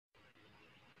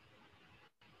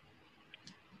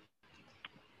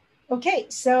Okay,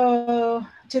 so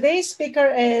today's speaker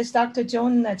is Dr.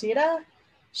 Joan Najita.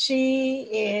 She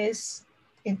is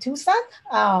in Tucson.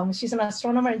 She's an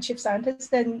astronomer and chief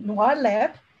scientist in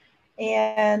NOIRLab.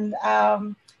 And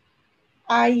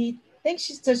I think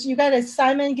you got a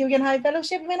Simon Guggenheim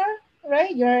Fellowship winner,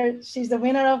 right? She's the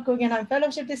winner of Guggenheim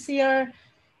Fellowship this year.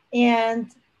 And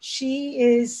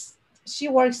she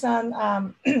works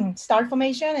on star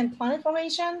formation and planet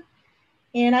formation.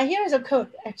 And here is a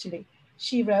quote, actually.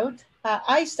 She wrote,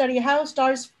 I study how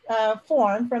stars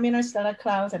form from interstellar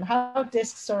clouds and how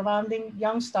disks surrounding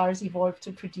young stars evolve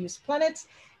to produce planets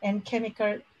and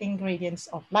chemical ingredients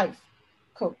of life,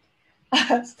 quote.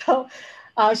 So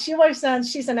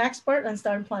she's an expert on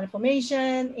star and planet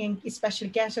formation, and especially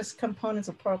gaseous components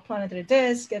of protoplanetary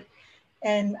disk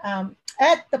and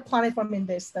at the planet forming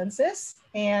distances.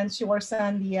 And she works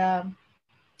on the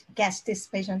gas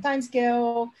dissipation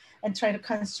timescale and try to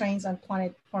constraints on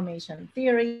planet formation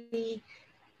theory,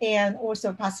 and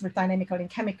also possible dynamical and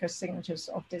chemical signatures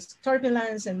of this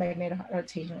turbulence and magnetic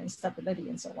rotation and stability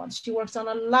and so on. She works on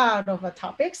a lot of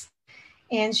topics,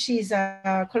 and she's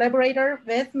a collaborator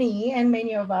with me and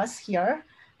many of us here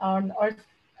on Earth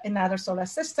and other solar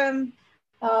system.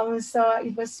 So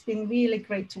it was been really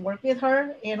great to work with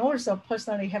her, and also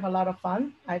personally have a lot of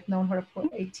fun. I've known her for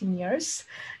 18 years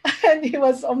and it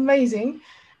was amazing.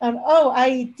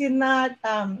 I did not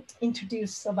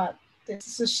introduce about this.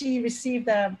 So she received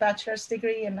a bachelor's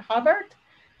degree in Harvard,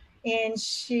 and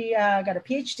she got a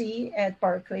PhD at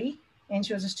Berkeley, and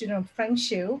she was a student of Frank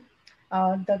Hsu,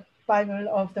 the Bible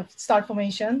of the Star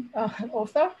Formation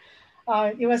author.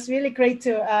 It was really great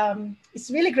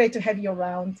it's really great to have you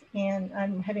around, and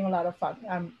I'm having a lot of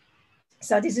fun.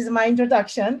 So this is my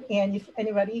introduction, and if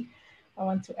anybody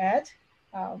want to add,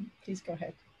 please go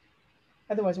ahead.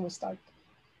 Otherwise, we'll start.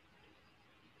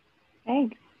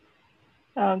 Thanks.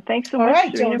 Thanks so much. All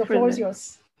right, Serena, Joan, the floor is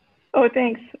yours. Oh,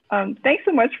 thanks. Thanks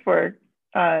so much for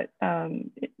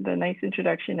the nice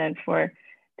introduction, and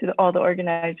to all the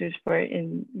organizers for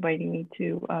inviting me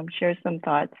to share some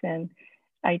thoughts and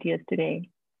ideas today.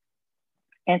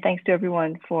 And thanks to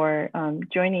everyone for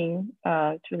joining.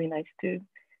 It's really nice to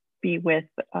be with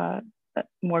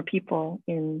more people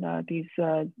in these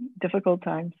difficult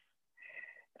times.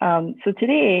 So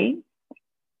today,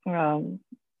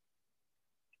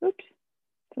 oops,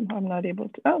 somehow I'm not able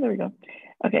to, oh, there we go.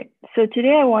 Okay, so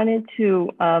today I wanted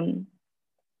to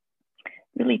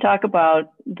really talk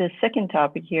about the second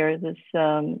topic here, this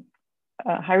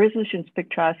high resolution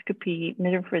spectroscopy,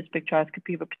 mid-infrared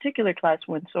spectroscopy of a particular class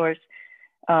 1 source,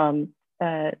 a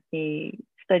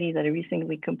study that I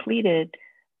recently completed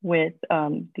with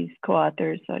these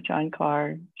co-authors, John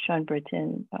Carr, Sean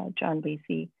Britton, John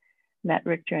Lacey, Matt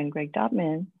Richter, and Greg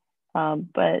Dotman,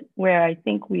 but where I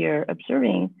think we are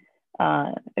observing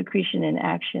accretion in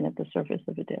action at the surface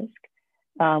of a disk.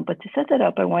 But to set that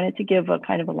up, I wanted to give a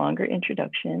kind of a longer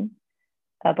introduction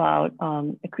about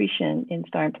accretion in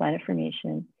star and planet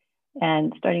formation,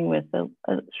 and starting with a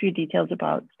few details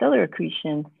about stellar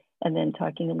accretion, and then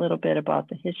talking a little bit about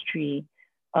the history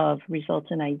of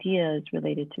results and ideas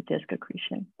related to disk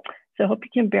accretion. So I hope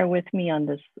you can bear with me on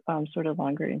this sort of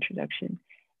longer introduction.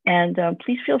 And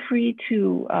please feel free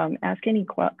to ask any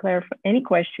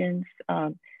questions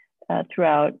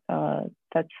throughout. I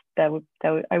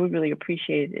would really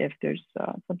appreciate if there's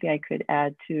something I could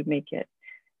add to make it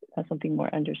something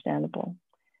more understandable.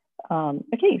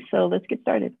 Okay, so let's get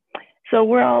started. So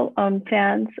we're all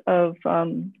fans of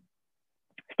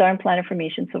star and planet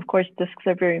formation. So of course, disks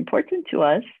are very important to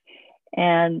us.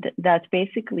 And that's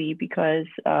basically because,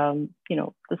 you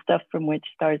know, the stuff from which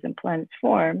stars and planets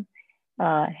form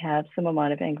have some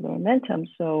amount of angular momentum.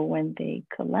 So when they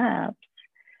collapse,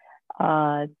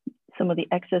 some of the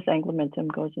excess angular momentum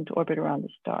goes into orbit around the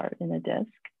star in a disk.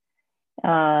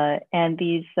 And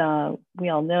these, we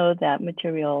all know that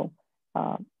material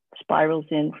spirals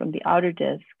in from the outer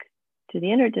disk to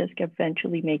the inner disk,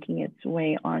 eventually making its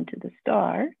way onto the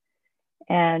star.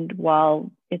 And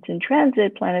while it's in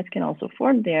transit, planets can also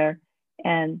form there,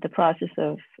 and the process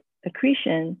of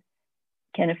accretion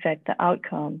can affect the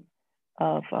outcome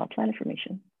of planet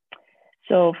formation.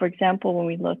 So for example, when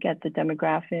we look at the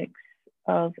demographics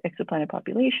of exoplanet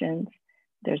populations,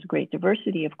 there's great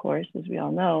diversity, of course, as we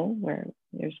all know, where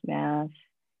there's mass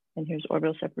and here's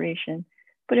orbital separation.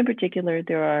 But in particular,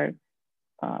 there are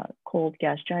cold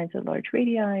gas giants at large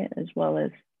radii, as well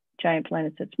as giant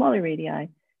planets at smaller radii.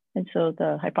 And so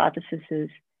the hypothesis is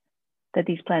that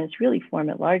these planets really form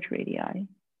at large radii,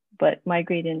 but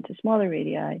migrate into smaller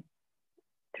radii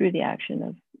through the action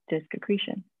of disk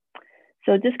accretion.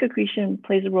 So disk accretion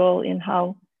plays a role in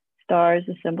how stars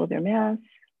assemble their mass,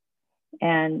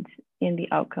 and in the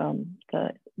outcome,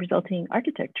 the resulting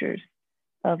architectures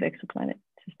of exoplanet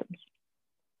systems.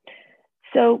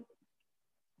 So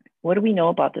what do we know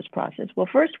about this process? Well,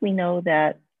 first we know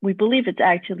that we believe it's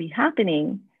actually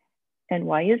happening. And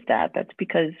why is that? That's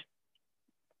because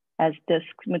as disk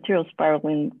material spirals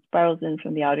in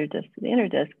from the outer disk to the inner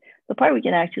disk, the part we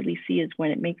can actually see is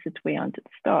when it makes its way onto the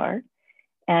star.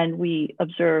 And we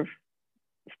observe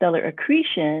stellar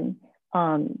accretion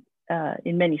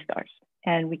in many stars.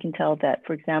 And we can tell that,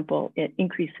 for example, it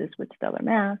increases with stellar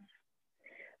mass,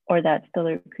 or that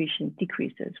stellar accretion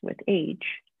decreases with age.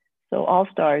 So all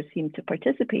stars seem to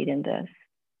participate in this.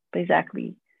 But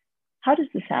exactly how does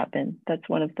this happen? That's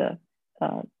one of the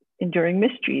enduring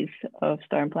mysteries of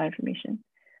star and planet formation.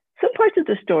 Some parts of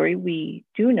the story we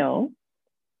do know.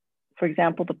 For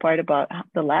example, the part about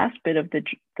the last bit of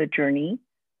the journey,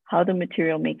 how the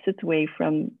material makes its way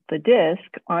from the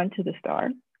disk onto the star.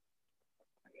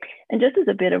 And just as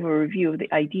a bit of a review of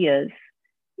the ideas,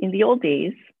 in the old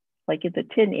days, like in the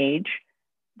tin age,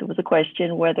 there was a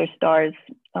question whether stars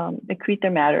accrete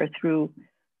their matter through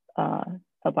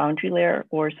a boundary layer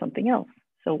or something else.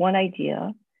 So one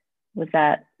idea was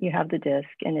that you have the disk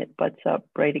and it butts up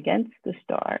right against the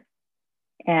star.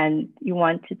 And you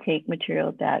want to take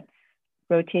material that's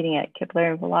rotating at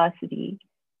Keplerian velocity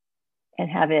and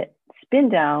have it spin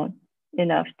down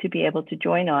enough to be able to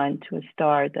join on to a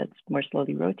star that's more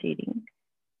slowly rotating.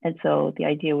 And so the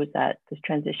idea was that this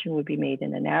transition would be made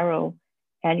in a narrow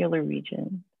annular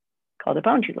region called a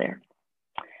boundary layer.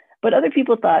 But other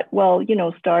people thought, well, you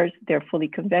know, stars, they're fully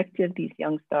convective, these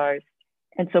young stars.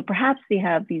 And so perhaps they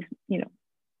have these, you know,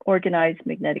 organized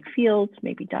magnetic fields,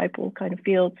 maybe dipole kind of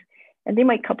fields, and they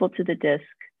might couple to the disk,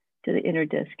 to the inner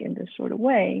disk in this sort of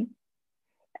way.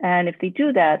 And if they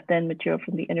do that, then material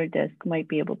from the inner disk might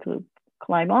be able to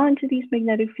climb onto these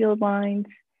magnetic field lines.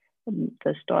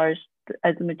 The stars,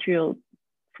 as the material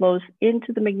flows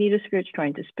into the magnetosphere, it's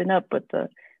trying to spin up, but the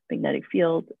magnetic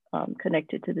field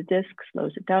connected to the disk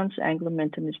slows it down, so angular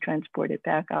momentum is transported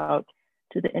back out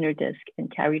to the inner disk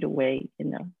and carried away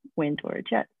in a wind or a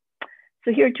jet.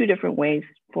 So here are two different ways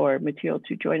for material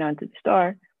to join onto the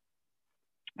star.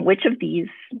 Which of these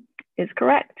is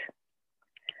correct?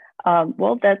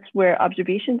 Well, that's where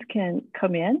observations can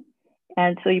come in.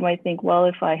 And so you might think, well,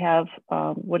 if I have,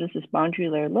 what does this boundary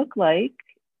layer look like?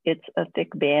 It's a thick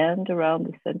band around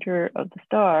the center of the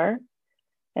star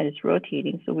and it's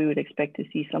rotating. So we would expect to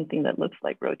see something that looks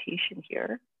like rotation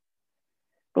here.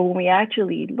 But when we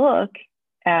actually look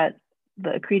at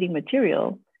the accreting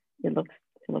material, it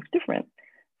looks different.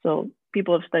 So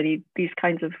people have studied these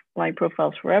kinds of line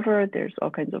profiles forever. There's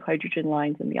all kinds of hydrogen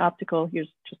lines in the optical.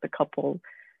 Here's just a couple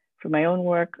from my own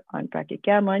work on bracket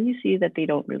gamma, and you see that they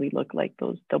don't really look like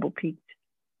those double-peaked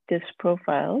disk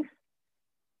profiles.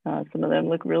 Some of them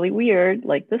look really weird,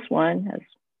 like this one has,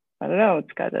 I don't know,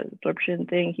 it's got an absorption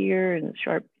thing here and a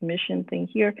sharp emission thing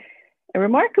here. And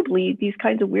remarkably, these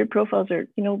kinds of weird profiles are,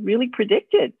 you know, really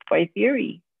predicted by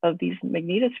theory of these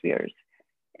magnetospheres.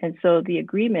 And so the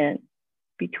agreement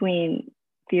between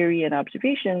theory and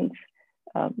observations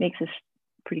makes us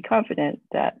pretty confident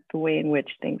that the way in which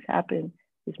things happen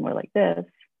is more like this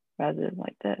rather than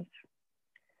like this.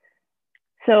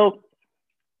 So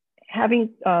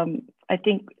having, I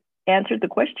think, answered the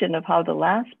question of how the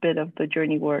last bit of the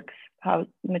journey works, how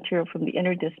material from the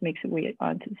inner disk makes its way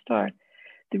onto the star,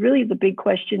 really the big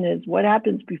question is what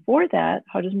happens before that?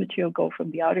 How does material go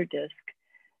from the outer disk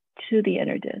to the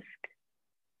inner disk?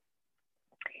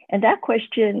 And that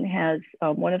question has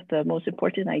one of the most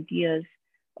important ideas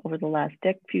over the last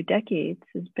few decades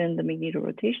has been the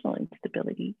magnetorotational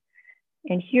instability.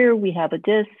 And here we have a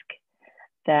disk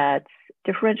that's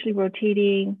differentially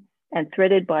rotating and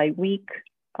threaded by weak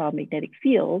magnetic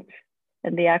fields,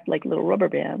 and they act like little rubber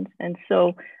bands. And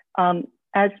so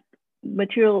as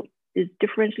material is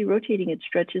differentially rotating, it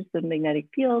stretches the magnetic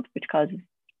field, which causes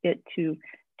it to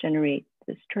generate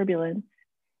this turbulence.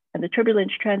 And the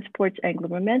turbulence transports angular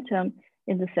momentum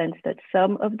in the sense that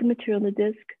some of the material in the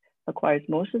disk acquires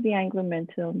most of the angular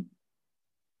momentum,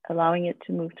 allowing it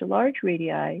to move to large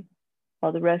radii,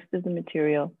 while the rest of the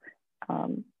material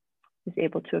is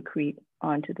able to accrete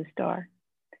onto the star.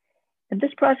 And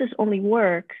this process only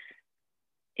works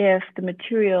if the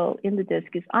material in the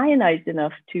disk is ionized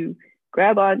enough to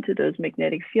grab onto those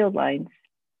magnetic field lines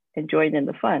and join in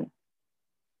the fun.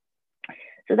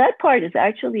 So that part is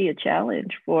actually a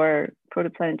challenge for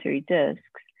protoplanetary disks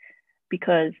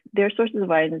because their sources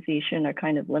of ionization are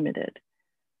kind of limited.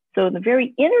 So in the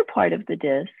very inner part of the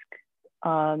disk,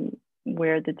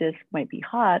 where the disk might be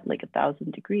hot, like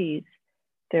 1,000 degrees,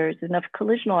 there's enough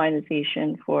collisional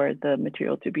ionization for the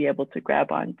material to be able to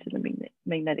grab onto the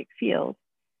magnetic field.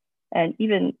 And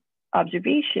even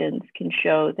observations can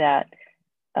show that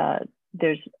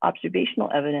there's observational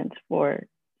evidence for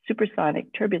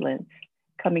supersonic turbulence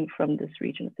coming from this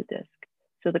region of the disk.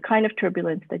 So the kind of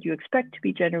turbulence that you expect to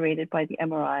be generated by the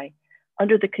MRI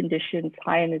under the conditions,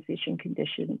 high ionization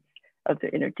conditions of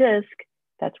the inner disk,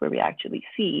 that's where we actually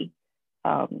see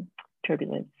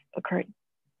turbulence occurring.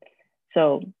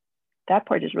 So that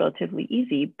part is relatively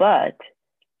easy, but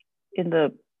in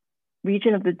the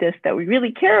region of the disk that we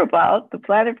really care about, the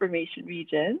planet formation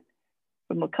region,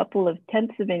 from a couple of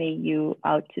tenths of an AU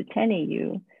out to 10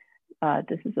 AU,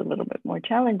 this is a little bit more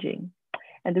challenging.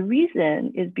 And the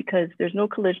reason is because there's no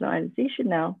collisional ionization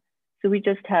now, so we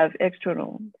just have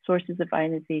external sources of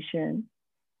ionization.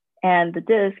 And the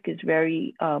disk is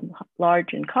very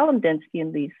large in column density,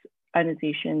 and these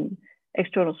ionization,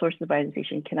 external sources of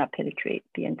ionization cannot penetrate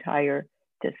the entire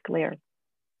disk layer.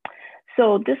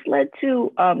 So this led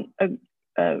to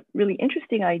a really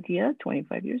interesting idea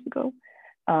 25 years ago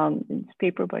in this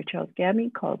paper by Charles Gammy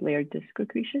called layered disk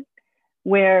accretion,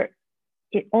 where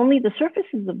only the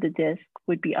surfaces of the disk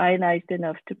would be ionized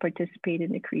enough to participate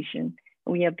in accretion.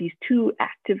 And we have these two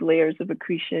active layers of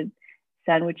accretion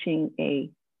sandwiching a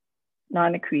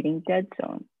non-accreting dead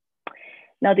zone.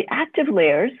 Now the active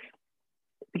layers,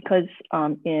 because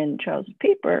in Charles's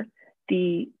paper,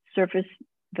 the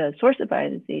source of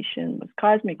ionization was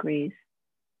cosmic rays,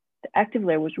 the active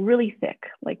layer was really thick,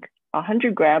 like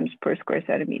 100 grams per square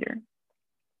centimeter.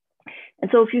 And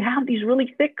so if you have these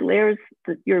really thick layers,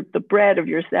 the bread of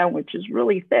your sandwich is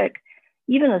really thick,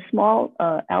 even a small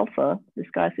alpha,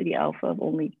 viscosity alpha of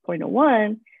only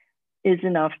 0.01 is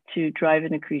enough to drive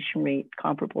an accretion rate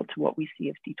comparable to what we see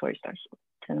of T Tauri stars,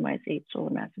 10⁻⁸ solar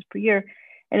masses per year.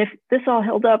 And if this all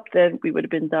held up, then we would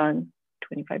have been done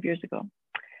 25 years ago.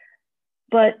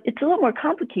 But it's a little more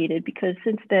complicated because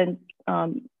since then,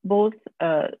 both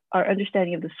our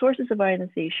understanding of the sources of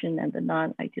ionization and the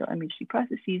non-ideal MHD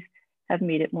processes have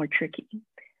made it more tricky.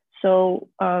 So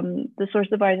the source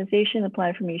of ionization, the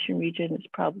planet formation region, is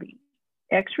probably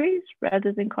X-rays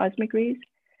rather than cosmic rays.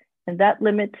 And that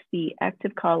limits the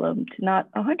active column to not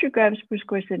 100 grams per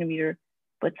square centimeter,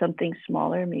 but something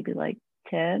smaller, maybe like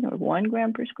 10 or 1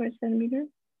 gram per square centimeter.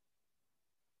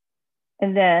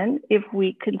 And then if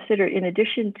we consider, in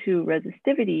addition to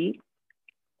resistivity,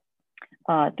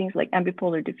 things like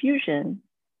ambipolar diffusion,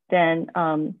 then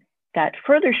that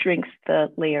further shrinks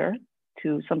the layer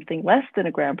to something less than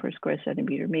a gram per square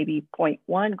centimeter, maybe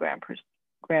 0.1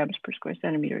 grams per square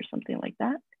centimeter or something like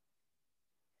that.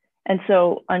 And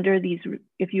so under these,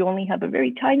 if you only have a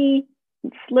very tiny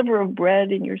sliver of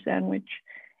bread in your sandwich,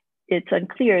 it's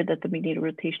unclear that the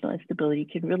magnetorotational instability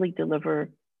can really deliver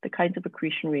the kinds of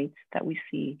accretion rates that we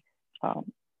see of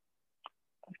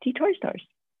T Tauri stars.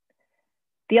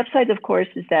 The upside, of course,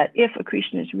 is that if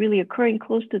accretion is really occurring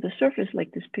close to the surface,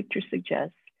 like this picture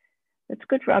suggests, that's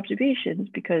good for observations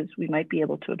because we might be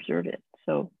able to observe it.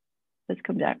 So let's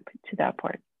come back to that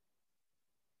part.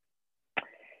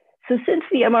 So since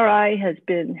the MRI has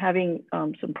been having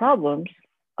some problems,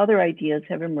 other ideas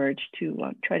have emerged to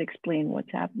try to explain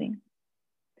what's happening.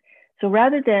 So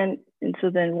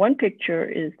then one picture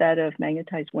is that of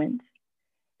magnetized winds.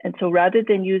 And so rather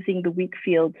than using the weak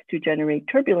fields to generate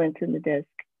turbulence in the disk,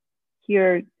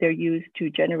 here they're used to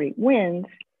generate winds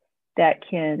that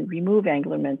can remove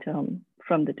angular momentum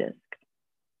from the disk.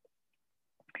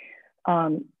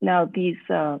 Now these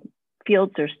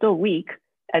fields are still weak,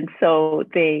 and so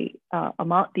the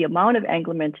amount of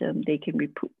angular momentum they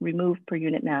can remove per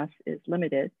unit mass is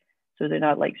limited. So they're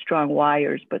not like strong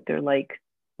wires, but they're like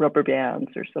rubber bands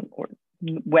or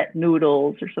wet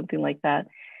noodles or something like that.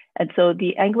 And so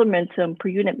the angular momentum per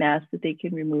unit mass that they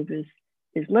can remove is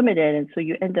limited. And so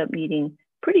you end up needing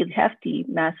pretty hefty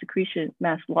mass accretion,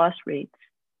 mass loss rates,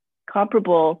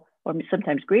 comparable or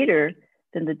sometimes greater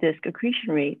than the disk accretion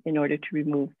rate in order to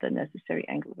remove the necessary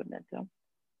angular momentum.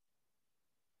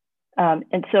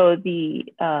 And so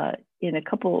in a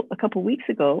couple weeks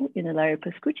ago, in Ilaria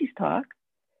Pascucci's talk,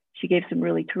 she gave some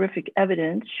really terrific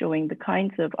evidence showing the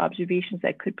kinds of observations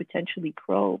that could potentially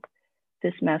probe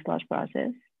this mass loss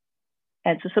process.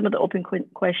 And so some of the open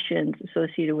questions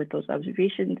associated with those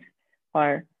observations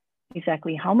are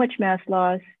exactly how much mass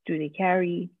loss do they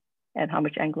carry and how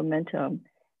much angular momentum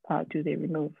do they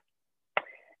remove?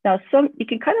 Now, you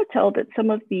can kind of tell that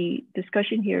some of the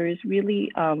discussion here is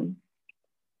really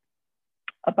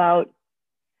about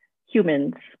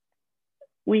humans,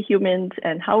 we humans,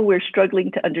 and how we're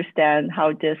struggling to understand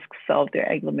how disks solve their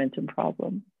angular momentum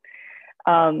problem.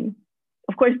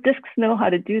 Of course, disks know how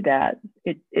to do that.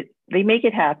 They make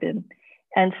it happen.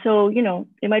 And so, you know,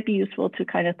 it might be useful to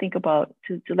kind of think about,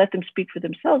 to let them speak for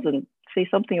themselves and say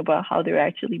something about how they're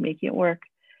actually making it work.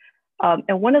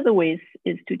 And one of the ways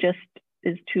is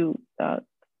to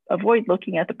avoid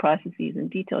looking at the processes in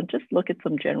detail and just look at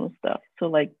some general stuff. So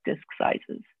like disk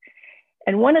sizes.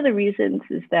 And one of the reasons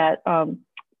is that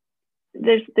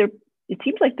it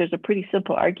seems like there's a pretty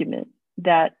simple argument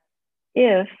that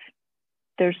if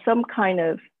there's some kind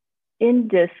of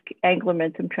in-disk angular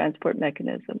momentum transport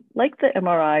mechanism, like the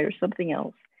MRI or something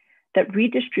else, that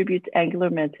redistributes angular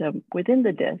momentum within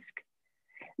the disk,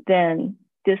 then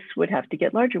disks would have to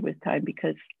get larger with time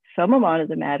because some amount of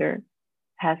the matter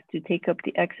has to take up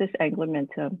the excess angular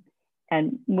momentum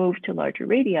and move to larger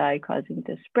radii, causing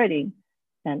disk spreading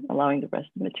and allowing the rest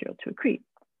of the material to accrete.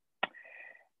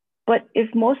 But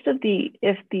if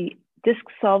the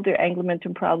disks solve their angular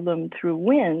momentum problem through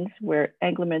winds, where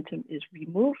angular momentum is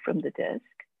removed from the disk,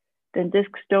 then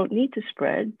disks don't need to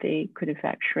spread. They could in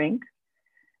fact shrink,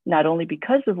 not only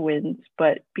because of winds,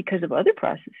 but because of other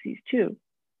processes too,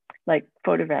 like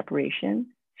photoevaporation.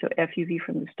 So FUV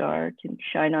from the star can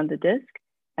shine on the disk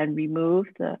and remove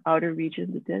the outer region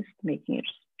of the disk, making it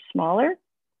smaller.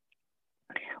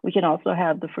 We can also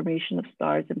have the formation of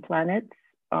stars and planets,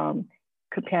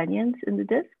 companions in the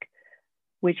disk,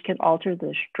 which can alter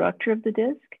the structure of the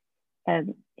disk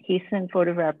and hasten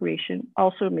photoevaporation,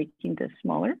 also making this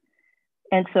smaller.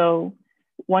 And so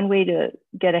one way to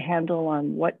get a handle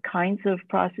on what kinds of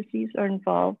processes are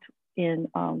involved in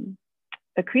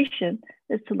accretion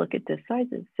is to look at disk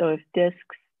sizes. So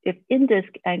if in-disk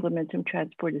angular momentum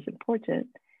transport is important,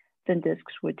 then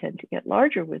disks would tend to get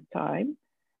larger with time.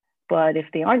 But if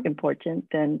they aren't important,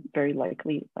 then very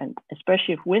likely, and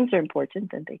especially if winds are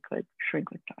important, then they could shrink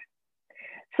with time.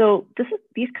 So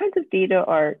these kinds of data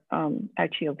are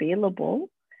actually available.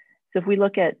 So if we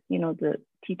look at, you know, the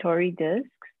T Tauri disks,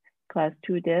 class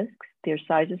 2 disks, their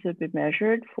sizes have been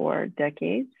measured for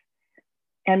decades.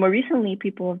 And more recently,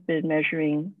 people have been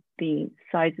measuring the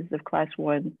sizes of class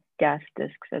 1 gas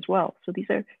disks as well. So these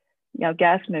are now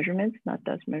gas measurements, not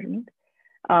dust measurements.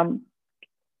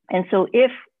 And so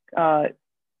if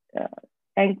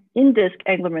in-disk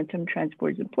angular momentum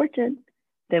transport is important,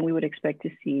 then we would expect to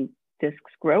see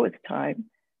disks grow with time.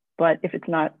 But if it's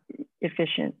not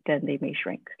efficient, then they may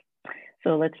shrink.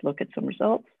 So let's look at some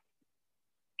results.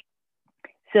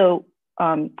 So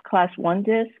class 1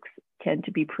 disks tend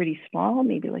to be pretty small,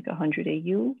 maybe like 100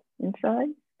 AU in size.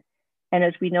 And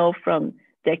as we know from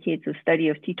decades of study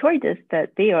of T Tauri disks,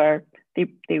 that they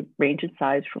range in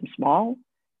size from small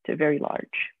to very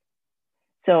large.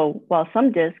 So while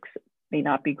some disks may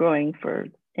not be growing for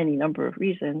any number of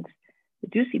reasons,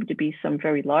 there do seem to be some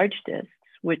very large disks,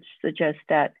 which suggests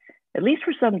that at least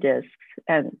for some disks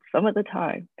and some of the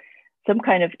time, some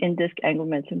kind of in-disk angular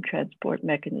momentum transport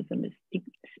mechanism is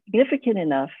significant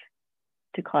enough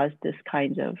to cause this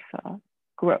kind of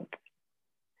growth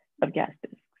of gas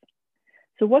disks.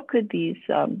 So what could these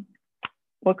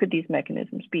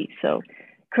mechanisms be? So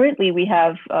currently we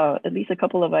have at least a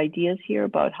couple of ideas here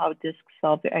about how disks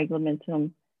solve the angular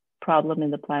momentum problem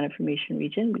in the planet formation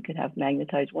region. We could have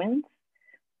magnetized winds,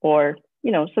 or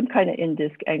some kind of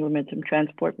in-disk angular momentum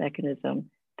transport mechanism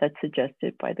that's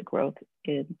suggested by the growth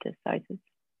in disk sizes.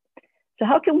 So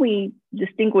how can we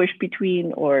distinguish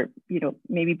between, or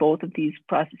maybe both of these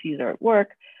processes are at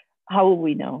work? How will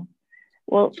we know?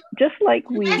 Well, just like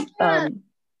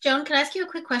Joan, can I ask you a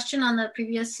quick question on the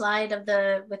previous slide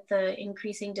with the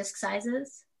increasing disk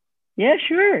sizes? Yeah,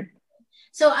 sure.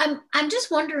 So I'm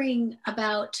just wondering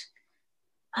about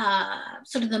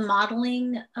sort of the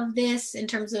modeling of this in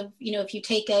terms of, if you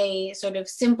take a sort of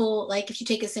simple, if you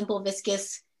take a simple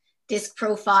viscous disk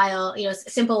profile,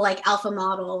 simple like alpha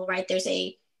model, right? There's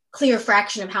a clear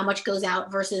fraction of how much goes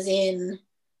out versus in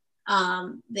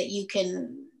that you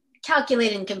can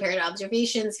calculate and compare to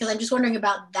observations, because I'm just wondering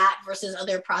about that versus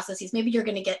other processes. Maybe you're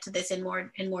going to get to this in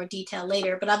more detail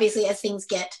later, but obviously as things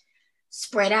get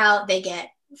spread out, they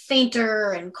get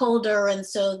fainter and colder, and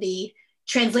so the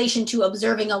translation to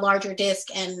observing a larger disk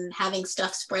and having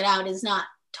stuff spread out is not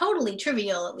totally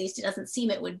trivial. At least it doesn't seem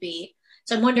it would be.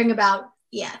 So I'm wondering about,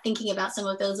 thinking about some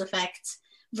of those effects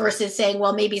versus saying,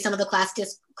 well, maybe some of the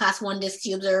class 1 disks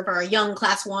you observe are young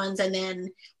class 1s, and then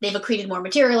they've accreted more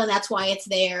material, and that's why it's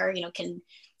there. Can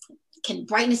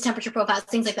brightness, temperature profiles,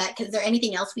 things like that. Is there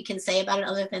anything else we can say about it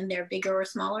other than they're bigger or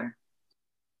smaller?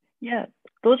 Yeah,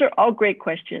 those are all great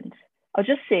questions. I'll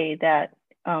just say that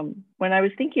when I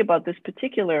was thinking about this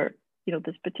particular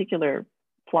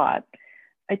plot,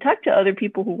 I talked to other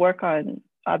people who work on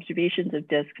observations of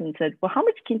disks and said, well,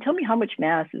 can you tell me how much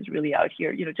mass is really out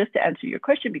here? Just to answer your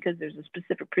question, because there's a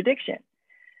specific prediction.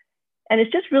 And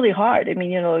it's just really hard. I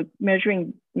mean,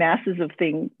 measuring masses of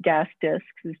gas disks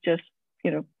is just,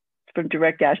 from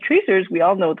direct gas tracers, we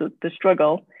all know the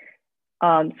struggle.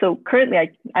 So currently,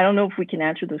 I don't know if we can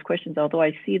answer those questions, although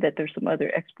I see that there's some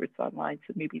other experts online,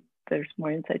 so maybe there's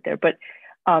more insight there. But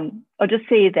I'll just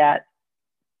say that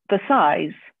the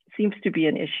size seems to be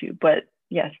an issue, but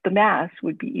yes, the mass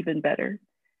would be even better.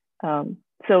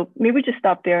 So maybe we just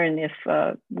stop there, and if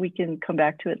we can come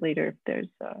back to it later if there's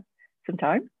some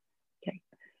time.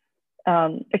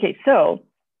 Okay, so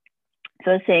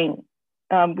I was saying,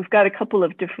 we've got a couple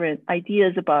of different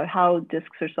ideas about how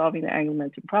disks are solving the angular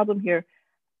momentum problem here.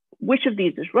 Which of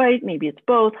these is right? Maybe it's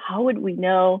both. How would we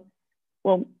know?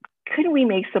 Well, could we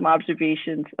make some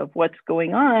observations of what's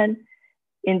going on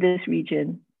in this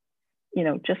region?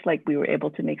 Just like we were able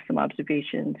to make some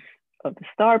observations of the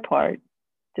star part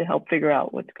to help figure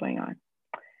out what's going on.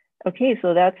 Okay,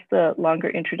 so that's the longer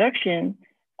introduction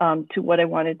to what I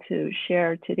wanted to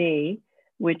share today,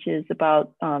 which is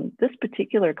about this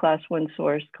particular class 1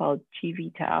 source called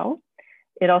GV Tau.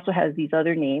 It also has these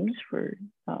other names for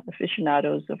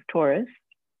aficionados of torus.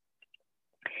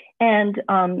 And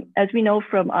as we know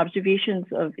from observations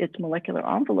of its molecular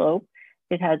envelope,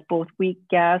 it has both weak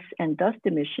gas and dust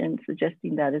emissions,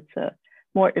 suggesting that it's a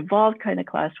more evolved kind of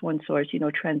class 1 source,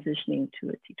 transitioning to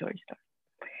a T Tauri star.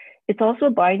 It's also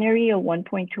a binary, a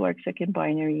 1.2 arcsecond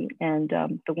binary. And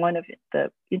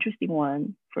the interesting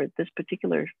one for this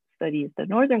particular study is the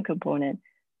northern component,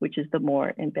 which is the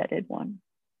more embedded one.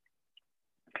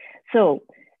 So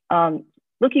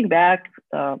looking back,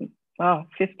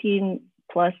 15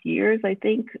 plus years, I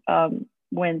think,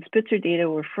 when Spitzer data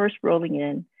were first rolling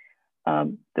in,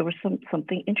 there was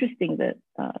something interesting that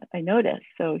I noticed.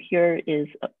 So here is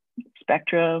a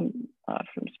spectrum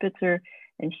from Spitzer,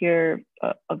 and here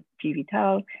of GV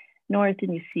Tau north,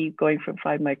 and you see going from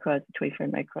 5 microns to 25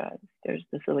 microns. There's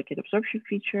the silicate absorption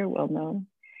feature, well known.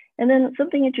 And then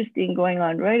something interesting going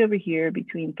on right over here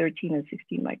between 13 and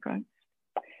 16 microns.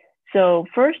 So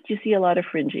first, you see a lot of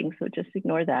fringing, so just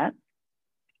ignore that.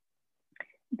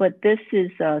 But this is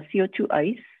CO2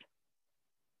 ice.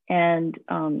 And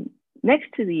next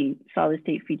to the solid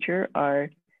state feature are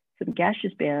some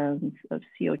gaseous bands of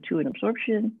CO2 in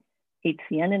absorption,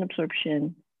 HCN in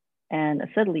absorption, and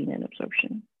acetylene in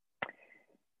absorption.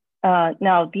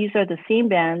 Now, these are the same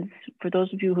bands. For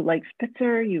those of you who like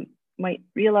Spitzer, you might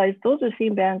realize those are the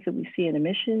same bands that we see in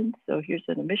emissions. So here's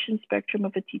an emission spectrum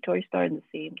of a T Tauri star in the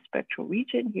same spectral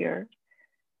region here.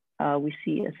 We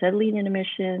see acetylene in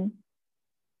emission,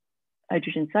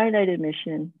 hydrogen cyanide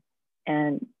emission,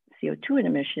 and CO2 in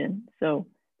emission. So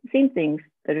the same things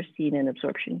that are seen in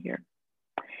absorption here.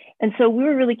 And so we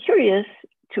were really curious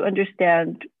to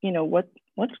understand,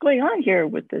 what's going on here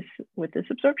with this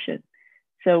absorption.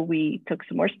 So we took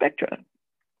some more spectra.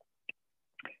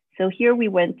 So here we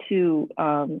went to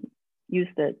use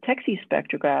the TEXI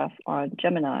spectrograph on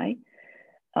Gemini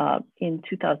in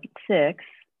 2006.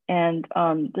 And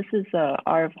this is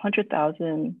our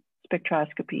 100,000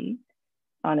 spectroscopy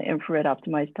on an infrared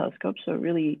optimized telescope. So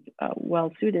really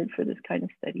well suited for this kind of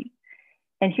study.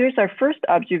 And here's our first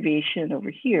observation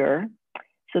over here.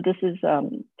 So this is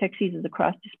TEXI's is a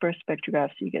cross dispersed spectrograph,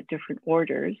 so you get different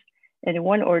orders. And in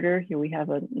one order, here we have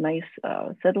a nice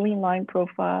acetylene line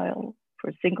profile for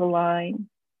a single line,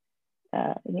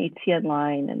 an HCN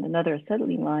line, and another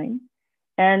acetylene line.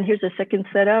 And here's a second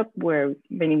setup where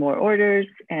many more orders.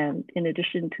 And in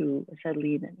addition to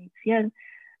acetylene and HCN,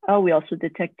 we also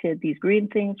detected these green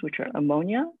things, which are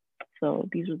ammonia. So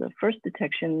these were the first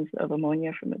detections of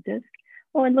ammonia from a disk.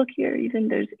 Oh, and look here, even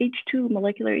there's H2,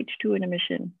 molecular H2 in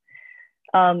emission.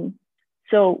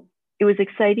 So it was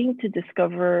exciting to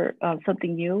discover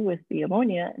something new with the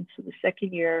ammonia. And so the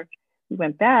second year, we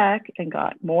went back and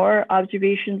got more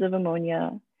observations of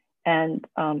ammonia and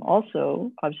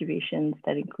also observations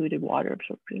that included water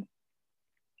absorption.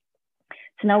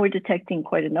 So now we're detecting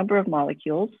quite a number of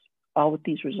molecules, all with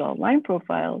these resolved line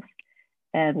profiles.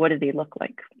 And what do they look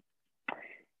like?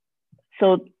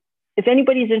 So if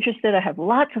anybody's interested, I have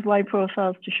lots of line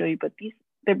profiles to show you, but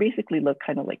they basically look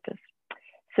kind of like this.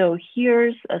 So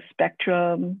here's a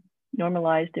spectrum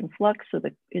normalized in flux, so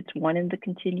that it's one in the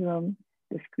continuum.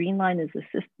 This green line is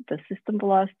the system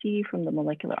velocity from the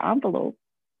molecular envelope.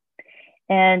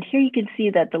 And here you can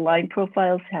see that the line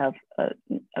profiles have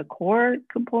a core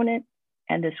component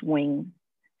and this wing.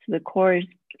 So the core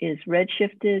is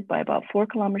redshifted by about 4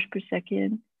 kilometers per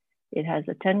second. It has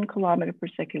a 10 kilometer per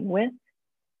second width.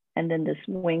 And then this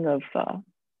wing of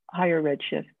higher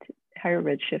redshift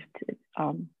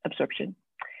absorption.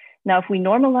 Now, if we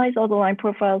normalize all the line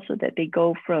profiles so that they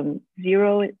go from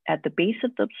 0 at the base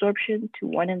of the absorption to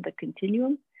 1 in the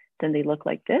continuum, then they look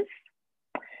like this.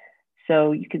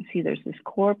 So you can see there's this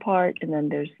core part, and then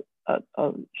there's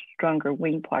a stronger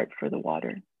wing part for the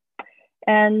water.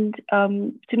 And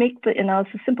to make the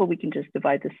analysis simple, we can just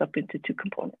divide this up into two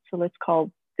components. So let's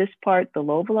call this part the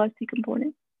low velocity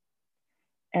component,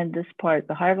 and this part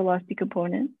the higher velocity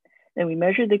component. Then we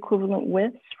measure the equivalent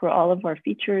widths for all of our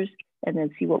features, and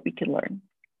then see what we can learn.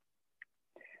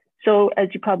 So as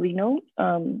you probably know,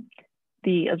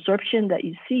 the absorption that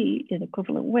you see in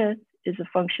equivalent width is a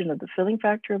function of the filling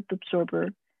factor of the absorber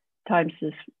times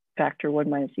this factor 1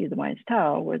 minus e to the minus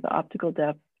tau, where the optical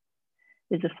depth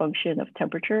is a function of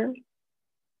temperature,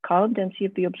 column density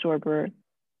of the absorber,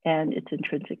 and its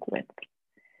intrinsic width.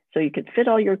 So you could fit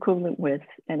all your equivalent widths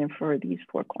and infer these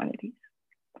 4 quantities.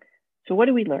 So what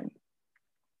do we learn?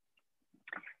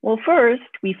 Well, first,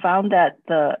 we found that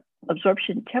the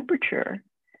absorption temperature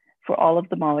for all of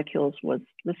the molecules was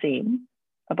the same,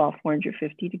 about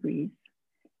 450 degrees.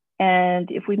 And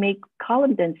if we make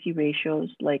column density ratios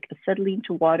like acetylene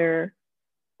to water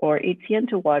or HCN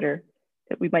to water,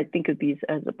 that we might think of these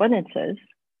as abundances,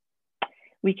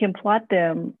 we can plot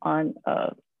them on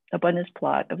an abundance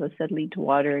plot of acetylene to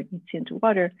water and HCN to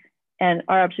water, and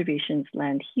our observations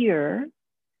land here.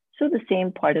 So the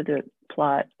same part of the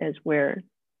plot as where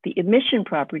the emission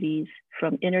properties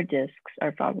from inner disks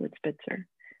are found with Spitzer.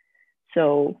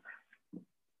 So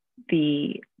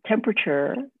the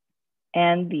temperature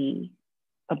and the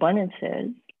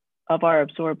abundances of our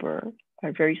absorber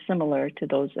are very similar to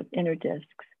those of inner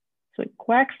disks. So it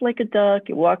quacks like a duck,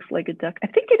 it walks like a duck. I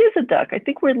think it is a duck. I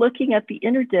think we're looking at the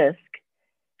inner disk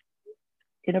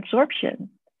in absorption.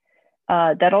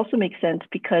 That also makes sense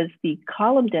because the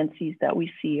column densities that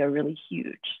we see are really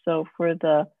huge. So for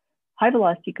the high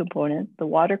velocity component, the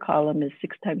water column is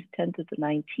 6 times 10 to the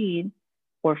 19,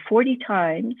 or 40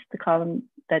 times the column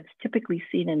that's typically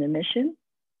seen in emission.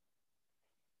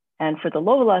 And for the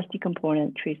low velocity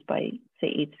component traced by,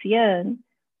 say, HCN,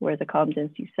 where the column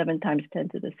density is 7 times 10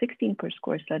 to the 16 per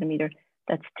square centimeter,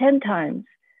 that's 10 times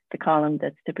the column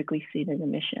that's typically seen in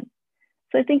emission.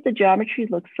 So I think the geometry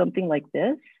looks something like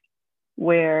this,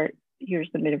 where here's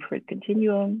the mid-infrared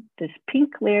continuum. This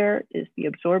pink layer is the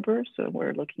absorber. So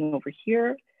we're looking over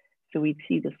here. So we'd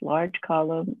see this large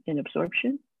column in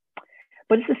absorption.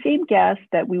 But it's the same gas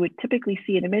that we would typically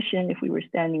see in emission if we were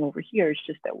standing over here. It's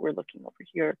just that we're looking over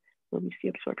here where we see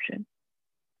absorption.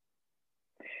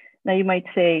 Now you might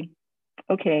say,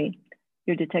 okay,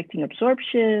 you're detecting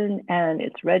absorption and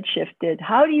it's redshifted.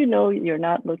 How do you know you're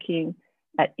not looking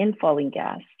at infalling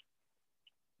gas?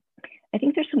 I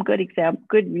think there's some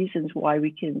good reasons why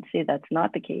we can say that's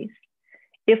not the case.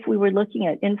 If we were looking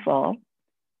at infall,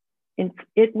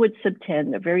 it would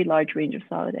subtend a very large range of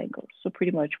solid angles. So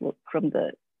pretty much from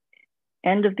the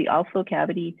end of the outflow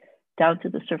cavity down to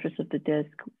the surface of the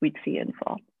disk, we'd see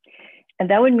infall. And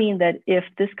that would mean that if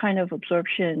this kind of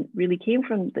absorption really came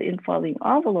from the infalling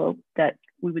envelope, that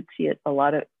we would see it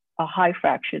a high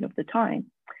fraction of the time.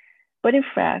 But in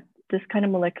fact, this kind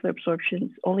of molecular absorption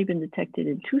has only been detected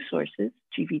in 2 sources,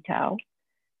 GV tau,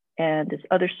 and this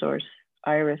other source,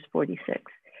 IRS 46.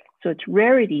 So its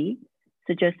rarity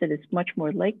suggests that it's much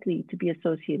more likely to be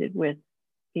associated with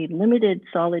a limited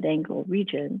solid angle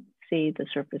region, say the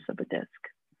surface of a disk,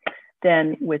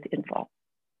 than with infall.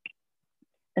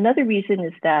 Another reason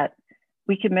is that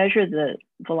we can measure the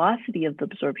velocity of the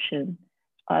absorption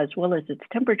as well as its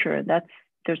temperature, and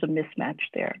there's a mismatch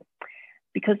there.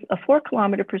 Because a 4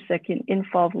 kilometer per second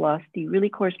infall velocity really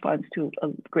corresponds to a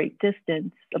great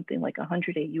distance, something like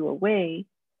 100 AU away,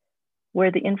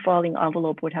 where the infalling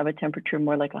envelope would have a temperature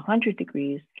more like 100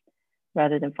 degrees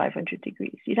rather than 500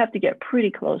 degrees. You'd have to get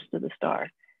pretty close to the star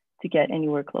to get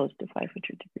anywhere close to 500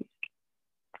 degrees.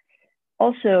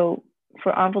 Also,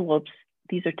 for envelopes,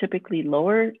 these are typically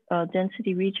lower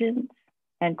density regions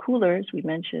and cooler, as we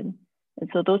mentioned. And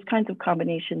so those kinds of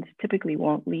combinations typically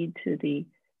won't lead to the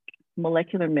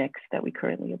molecular mix that we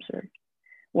currently observe.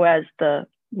 Whereas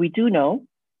we do know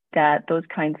that those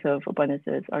kinds of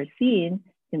abundances are seen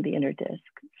in the inner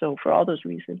disk. So for all those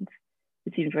reasons,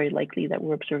 it seems very likely that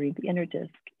we're observing the inner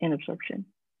disk in absorption.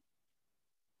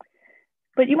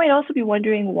 But you might also be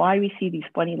wondering why we see these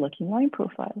funny looking line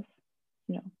profiles.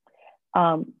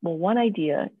 Well, one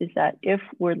idea is that if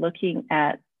we're looking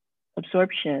at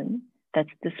absorption that's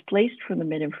displaced from the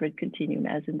mid-infrared continuum,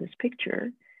 as in this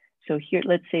picture. So here,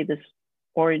 let's say this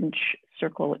orange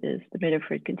circle is the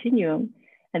mid-infrared continuum,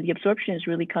 and the absorption is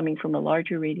really coming from a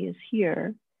larger radius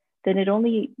here, then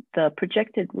the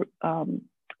projected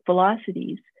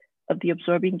velocities of the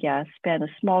absorbing gas span a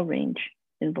small range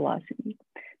in velocity.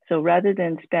 So rather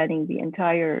than spanning the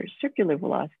entire circular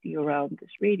velocity around this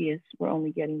radius, we're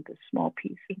only getting this small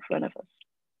piece in front of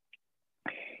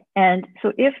us. And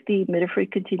so if the emitter-free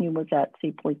continuum was at,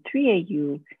 say, 0.3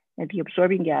 AU, and the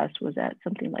absorbing gas was at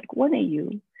something like 1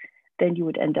 AU, then you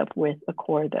would end up with a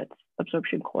core that's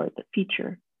absorption core, the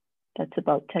feature, that's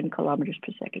about 10 kilometers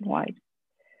per second wide.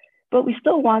 But we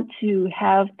still want to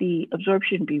have the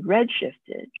absorption be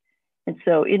redshifted. And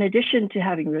so in addition to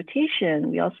having rotation,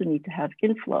 we also need to have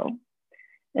inflow.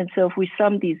 And so if we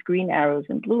sum these green arrows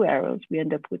and blue arrows, we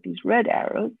end up with these red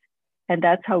arrows. And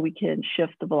that's how we can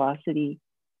shift the velocity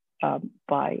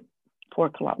by 4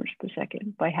 kilometers per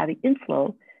second by having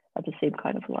inflow of the same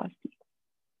kind of velocity.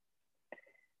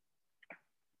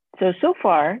 So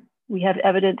far, we have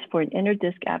evidence for an inner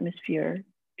disk atmosphere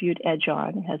viewed edge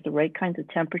on. It has the right kinds of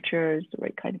temperatures, the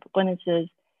right kind of abundances.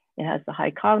 It has the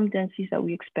high column densities that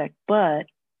we expect, but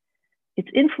it's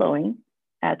inflowing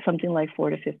at something like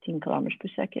 4 to 15 kilometers per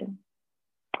second.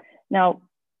 Now,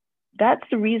 that's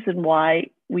the reason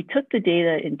why we took the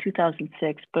data in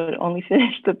 2006, but only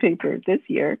finished the paper this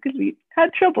year because we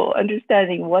had trouble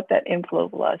understanding what that inflow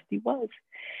velocity was.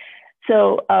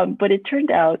 So, but it turned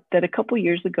out that a couple of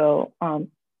years ago,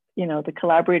 you know, the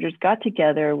collaborators got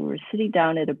together. We were sitting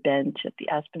down at a bench at the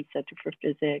Aspen Center for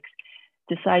Physics,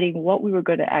 deciding what we were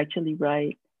going to actually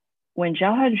write, when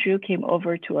Joan Najita came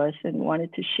over to us and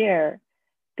wanted to share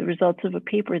the results of a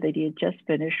paper that he had just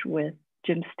finished with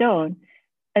Jim Stone.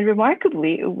 And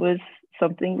remarkably, it was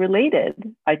something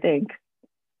related, I think.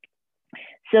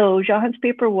 So Johan's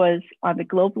paper was on the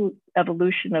global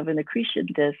evolution of an accretion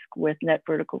disk with net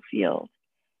vertical field.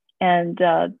 And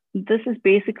this is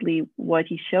basically what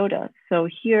he showed us. So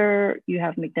here you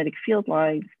have magnetic field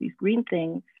lines, these green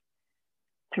things,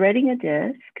 threading a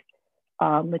disk.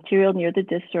 Material near the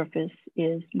disk surface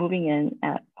is moving in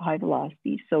at high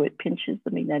velocity. So it pinches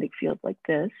the magnetic field like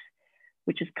this,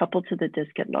 which is coupled to the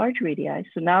disk at large radii.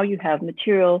 So now you have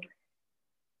material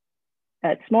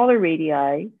at smaller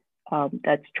radii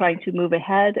that's trying to move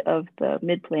ahead of the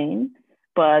midplane,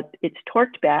 but it's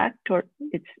torqued back,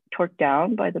 it's torqued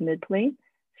down by the midplane.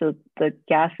 So the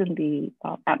gas in the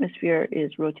atmosphere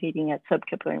is rotating at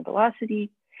subcapillary velocity,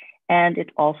 and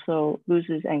it also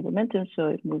loses angular momentum, so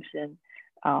it moves in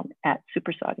at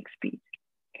supersonic speed.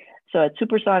 So at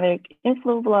supersonic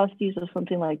inflow velocities of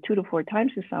something like 2 to 4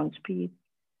 times the sound speed,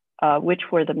 which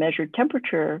for the measured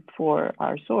temperature for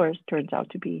our source turns out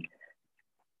to be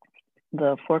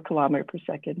the 4 kilometer per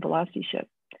second velocity shift.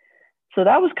 So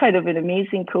that was kind of an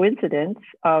amazing coincidence.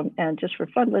 And just for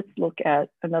fun, let's look at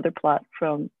another plot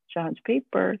from Johan's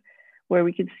paper, where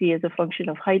we can see as a function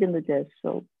of height in the disk.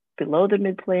 So below the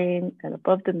midplane and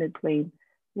above the midplane,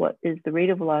 what is the rate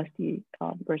of velocity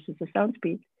versus the sound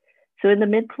speed. So in the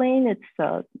midplane,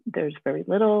 it's there's very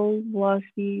little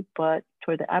velocity, but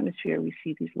toward the atmosphere, we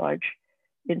see these large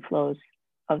inflows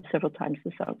of several times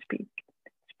the sound speed.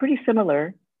 It's pretty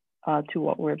similar to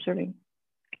what we're observing.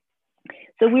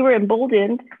 So we were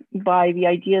emboldened by the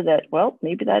idea that, well,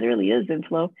 maybe that really is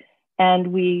inflow.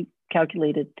 And we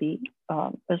calculated the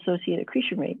associated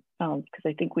accretion rate, because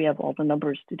I think we have all the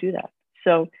numbers to do that.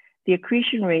 So the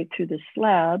accretion rate through the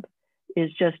slab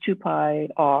is just 2 pi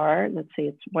r. Let's say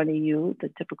it's 1 AU,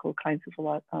 the typical kinds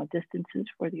of distances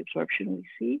for the absorption we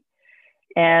see.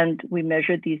 And we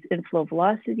measured these inflow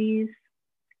velocities.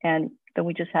 And then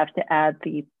we just have to add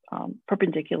the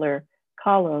perpendicular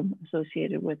column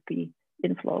associated with the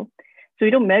inflow. So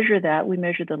we don't measure that, we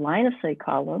measure the line of sight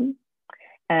column.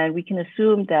 And we can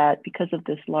assume that because of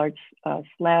this large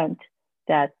slant,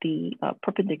 that the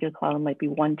perpendicular column might be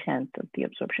 1/10 of the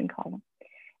absorption column.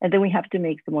 And then we have to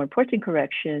make the more important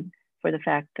correction for the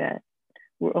fact that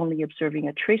we're only observing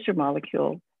a tracer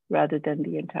molecule rather than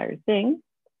the entire thing.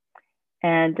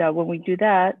 And when we do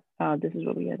that, this is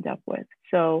what we end up with.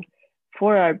 So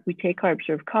we take our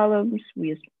observed columns,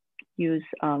 we use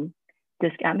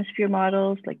disk atmosphere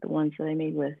models like the ones that I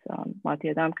made with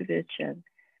Mate Adamkovic and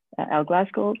Al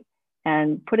Glasgow,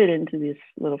 and put it into this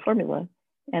little formula.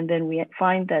 And then we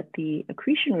find that the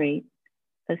accretion rate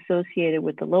associated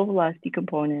with the low velocity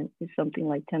component is something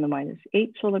like 10 to the minus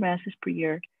 8 solar masses per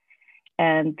year.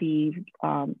 And the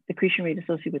accretion rate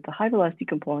associated with the high velocity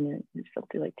component is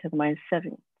something like 10 to the minus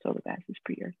 7 solar masses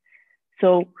per year.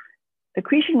 So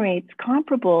accretion rates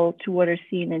comparable to what are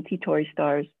seen in T Tauri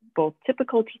stars, both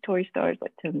typical T Tauri stars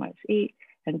like 10 to the minus 8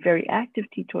 and very active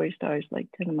T Tauri stars like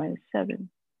 10 to the minus 7.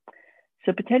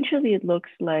 So potentially it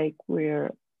looks like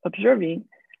we're observing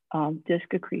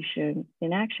disk accretion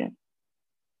in action.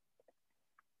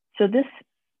 So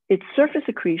it's surface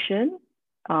accretion,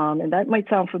 and that might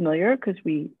sound familiar because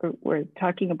we were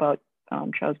talking about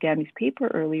Charles Gammey's paper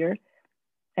earlier,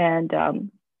 and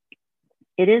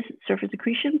it is surface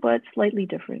accretion, but slightly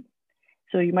different.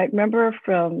 So you might remember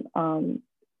from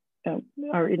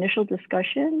our initial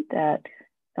discussion that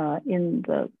in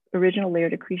the original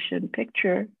layered accretion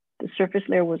picture, the surface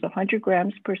layer was 100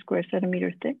 grams per square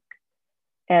centimeter thick,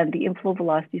 and the inflow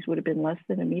velocities would have been less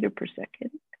than a meter per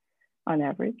second on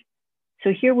average.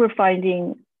 So here we're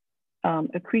finding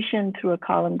accretion through a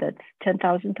column that's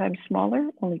 10,000 times smaller,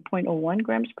 only 0.01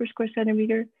 grams per square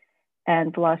centimeter,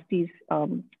 and velocities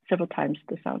several times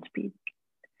the sound speed.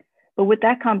 But with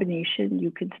that combination,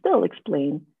 you can still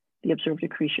explain the observed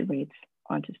accretion rates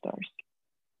onto stars.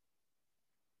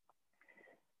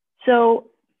 So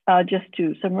just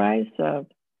to summarize,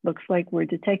 looks like we're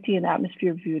detecting an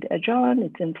atmosphere viewed edge-on.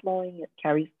 It's inflowing. It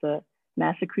carries the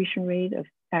mass accretion rate of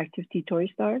active T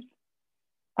Tauri stars.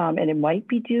 And it might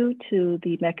be due to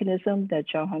the mechanism that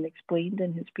Johan explained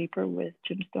in his paper with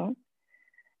Jim Stone.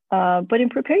 But in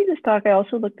preparing this talk, I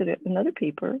also looked at another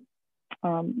paper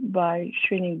by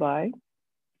Srini Bai,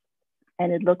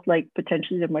 and it looked like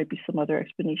potentially there might be some other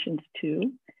explanations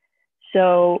too.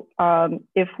 So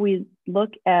if we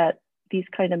look at these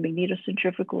kind of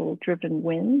magnetocentrifugal driven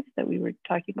winds that we were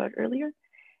talking about earlier,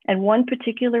 and one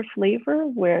particular flavor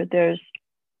where there's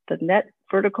the net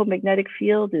vertical magnetic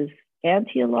field is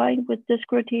anti-aligned with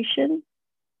disk rotation,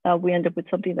 we end up with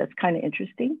something that's kind of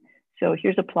interesting. So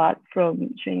here's a plot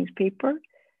from Shrini's paper.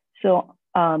 So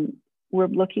we're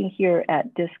looking here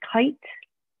at disk height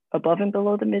above and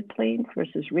below the midplane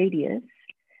versus radius.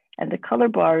 And the color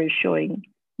bar is showing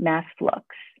mass flux.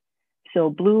 So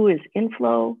blue is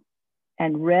inflow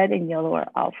and red and yellow are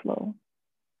outflow.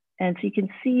 And so you can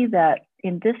see that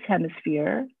in this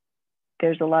hemisphere,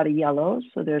 there's a lot of yellow.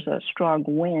 So there's a strong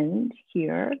wind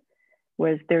here,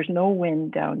 whereas there's no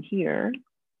wind down here.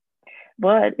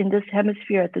 But in this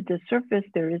hemisphere at the disk surface,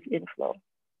 there is inflow.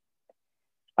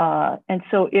 And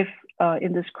so if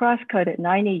in this crosscut at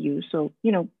 9 AU, so,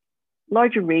 you know,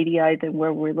 larger radii than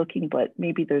where we're looking, but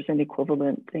maybe there's an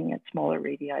equivalent thing at smaller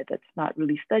radii that's not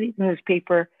really studied in this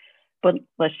paper, but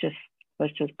let's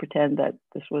just pretend that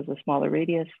this was a smaller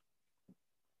radius.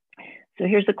 So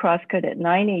here's the crosscut at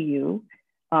 9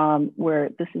 AU, where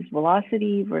this is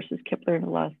velocity versus Keplerian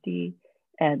velocity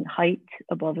and height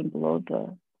above and below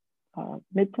the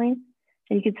midplane.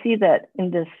 And you can see that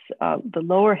in this, the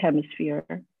lower hemisphere,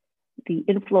 the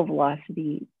inflow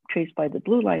velocity traced by the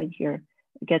blue line here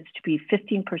gets to be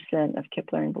 15% of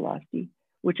Keplerian velocity,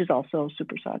 which is also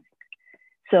supersonic.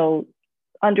 So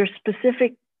under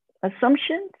specific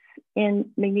assumptions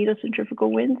in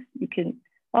magnetocentrifugal winds, you can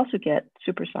also get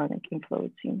supersonic inflow,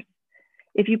 it seems.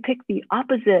 If you pick the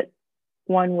opposite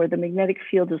one where the magnetic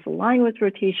field is aligned with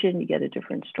rotation, you get a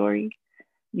different story.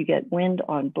 You get wind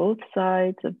on both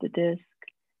sides of the disk.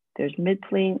 There's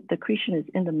midplane, the accretion is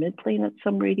in the midplane at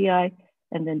some radii,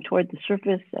 and then toward the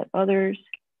surface at others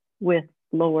with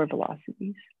lower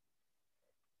velocities.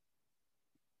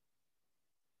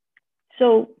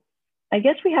 So I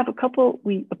guess we have a couple,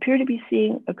 we appear to be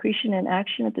seeing accretion in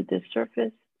action at the disk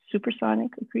surface,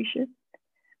 supersonic accretion,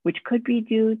 which could be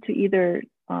due to either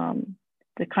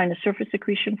the kind of surface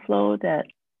accretion flow that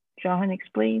Johan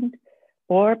explained,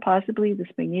 or possibly this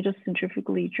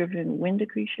magnetocentrifugally driven wind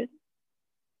accretion.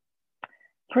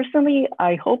 Personally,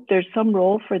 I hope there's some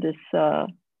role for this,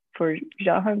 for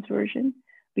Johan's version,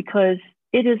 because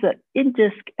it is an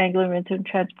in-disk angular momentum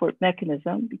transport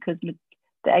mechanism, because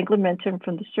the angular momentum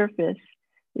from the surface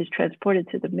is transported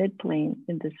to the midplane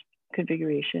in this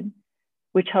configuration,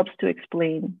 which helps to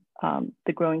explain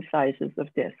the growing sizes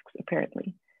of disks,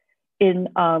 apparently. In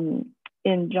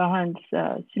Johan's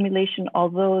simulation,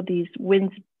 although these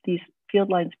field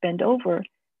lines bend over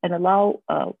and allow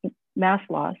mass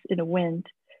loss in a wind,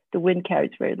 the wind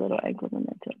carries very little angular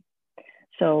momentum.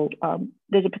 So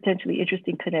there's a potentially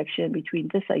interesting connection between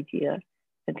this idea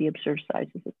and the observed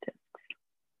sizes of disks.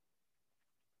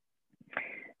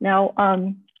 Now,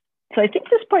 so I think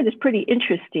this part is pretty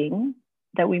interesting,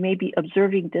 that we may be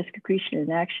observing disk accretion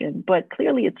in action, but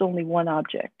clearly it's only one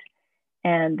object.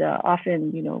 And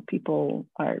often, you know, people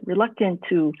are reluctant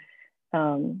to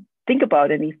think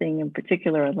about anything in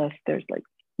particular unless there's like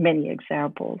many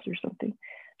examples or something.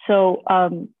 So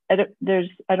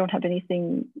I don't have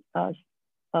anything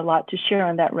a lot to share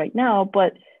on that right now,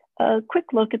 but a quick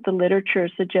look at the literature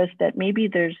suggests that maybe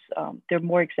there are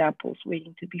more examples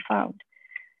waiting to be found.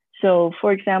 So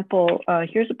for example,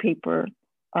 here's a paper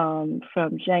from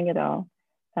Zhang et al.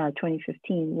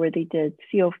 2015, where they did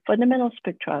CO fundamental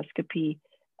spectroscopy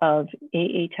of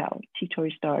AA tau, T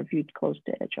Tauri star viewed close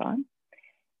to edge-on.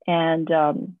 And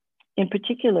in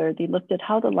particular, they looked at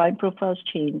how the line profiles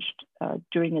changed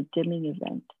during a dimming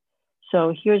event.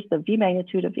 So here's the V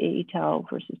magnitude of AA tau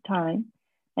versus time.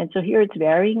 And so here it's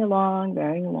varying along,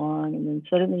 and then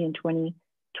suddenly in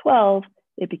 2012,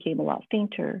 it became a lot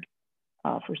fainter.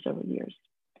 for several years.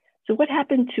 So what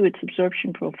happened to its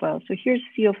absorption profile? So here's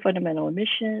CO fundamental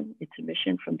emission, its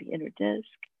emission from the inner disk.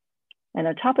 And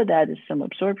on top of that is some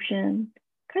absorption,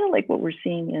 kind of like what we're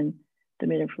seeing in the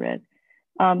mid-infrared.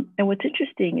 And what's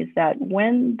interesting is that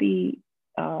when the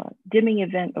dimming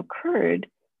event occurred,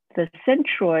 the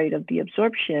centroid of the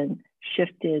absorption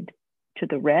shifted to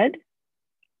the red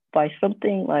by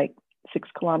something like 6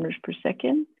 kilometers per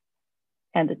second.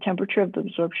 And the temperature of the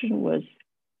absorption was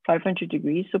 500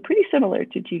 degrees, so pretty similar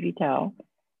to GV tau,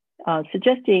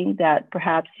 suggesting that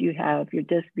perhaps you have your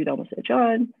disk you'd almost edge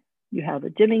on, you have a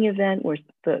dimming event where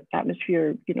the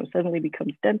atmosphere suddenly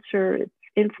becomes denser, it's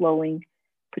inflowing,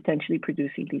 potentially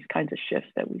producing these kinds of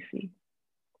shifts that we see.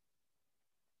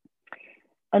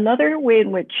 Another way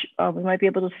in which we might be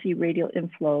able to see radial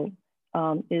inflow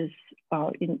is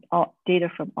in data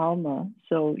from ALMA.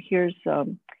 So here's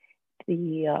the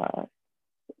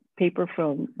paper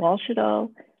from Walsh et al.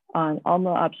 On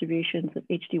ALMA observations of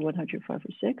HD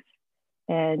 100/506.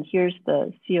 And here's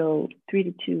the CO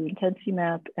 3:2 intensity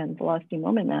map and velocity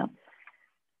moment map.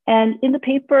 And in the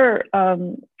paper,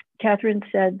 Catherine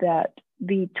said that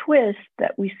the twist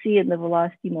that we see in the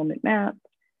velocity moment map,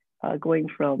 going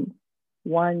from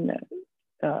one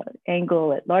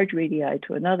angle at large radii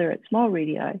to another at small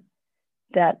radii,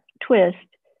 that twist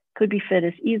could be fed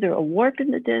as either a warp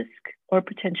in the disk or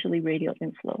potentially radial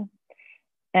inflow.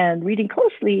 And reading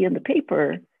closely in the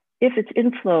paper, if it's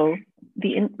inflow,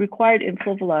 the required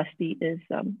inflow velocity is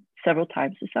several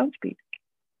times the sound speed.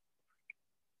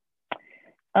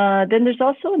 Then there's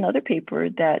also another paper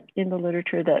that in the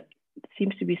literature that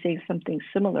seems to be saying something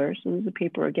similar. So this is a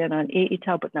paper again on AA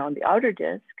tau, but now on the outer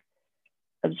disk,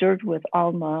 observed with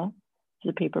ALMA. This is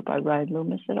a paper by Ryan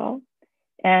Loomis et al.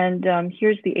 And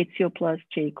here's the HCO plus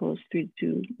J equals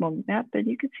 3:2 moment map. And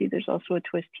you can see there's also a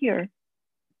twist here.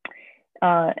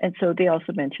 And so they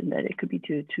also mentioned that it could be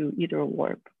due to either a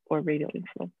warp or radial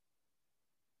inflow.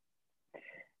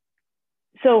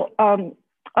 So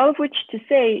all of which to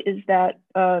say is that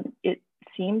it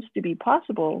seems to be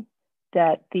possible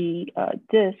that the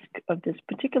disk of this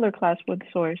particular class 1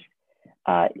 source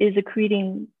is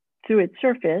accreting through its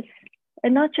surface,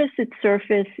 and not just its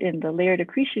surface in the layered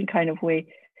accretion kind of way,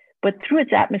 but through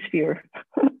its atmosphere,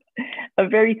 a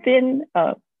very thin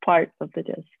part of the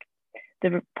disk.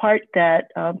 The part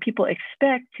that people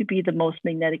expect to be the most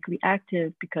magnetically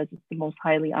active because it's the most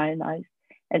highly ionized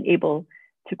and able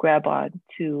to grab on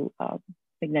to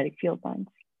magnetic field lines.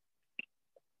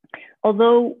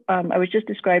 Although I was just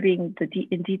describing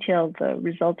in detail the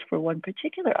results for one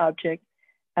particular object,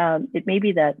 it may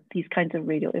be that these kinds of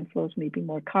radial inflows may be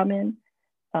more common,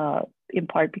 in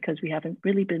part because we haven't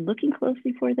really been looking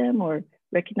closely for them or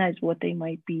recognized what they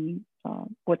might be,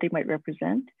 what they might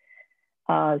represent.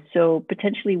 So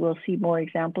potentially we'll see more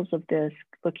examples of this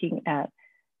looking at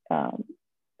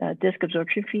disk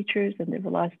absorption features and their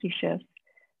velocity shifts,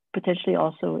 potentially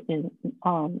also in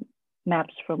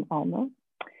maps from ALMA.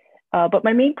 But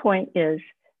my main point is,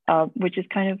 which is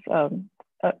kind of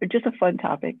just a fun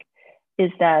topic,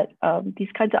 is that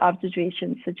these kinds of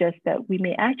observations suggest that we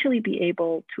may actually be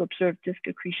able to observe disk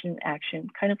accretion in action,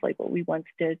 kind of like what we once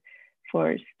did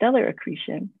for stellar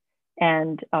accretion.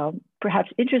 And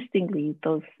perhaps interestingly,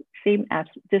 those same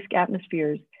disk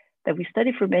atmospheres that we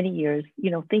studied for many years,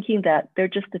 thinking that they're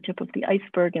just the tip of the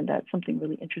iceberg and that something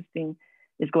really interesting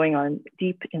is going on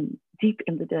deep in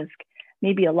the disk.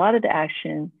 Maybe a lot of the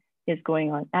action is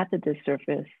going on at the disk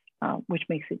surface, which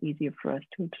makes it easier for us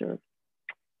to observe.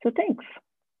 So thanks.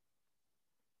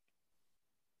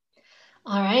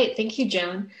 All right, thank you,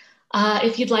 Joan.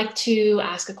 If you'd like to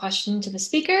ask a question to the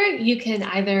speaker, you can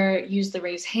either use the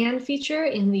raise hand feature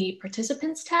in the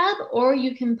participants tab, or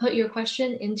you can put your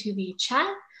question into the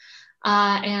chat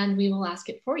and we will ask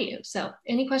it for you. So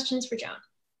any questions for Joan?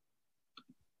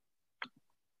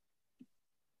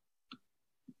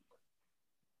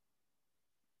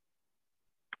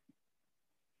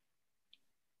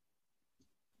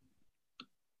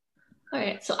 All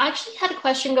right, so I actually had a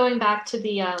question going back to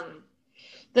the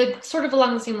sort of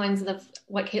along the same lines of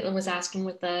what Caitlin was asking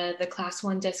with the class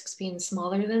 1 discs being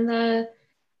smaller than the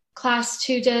class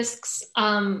 2 discs.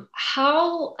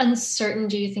 How uncertain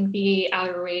do you think the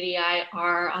outer radii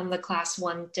are on the class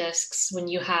 1 discs when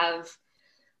you have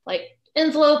like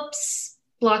envelopes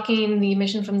blocking the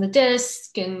emission from the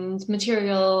disc and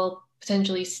material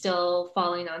potentially still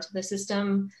falling onto the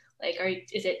system? Like,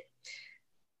 is it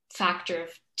factor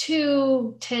of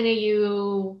 2, 10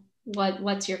 AU?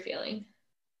 What's your feeling?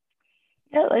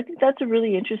 Yeah, I think that's a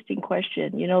really interesting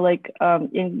question.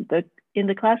 In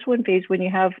the class 1 phase, when you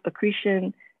have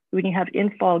accretion, when you have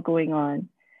infall going on,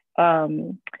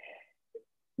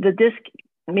 the disk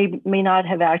may not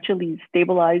have actually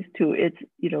stabilized to its,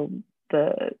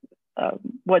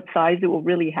 what size it will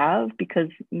really have, because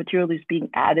material is being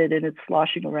added and it's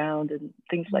sloshing around and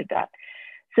things like that.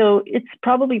 So it's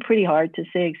probably pretty hard to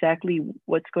say exactly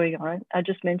what's going on. I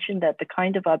just mentioned that the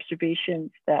kind of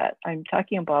observations that I'm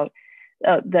talking about,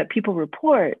 that people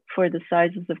report for the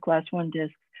sizes of class 1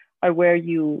 disks, are where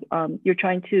you're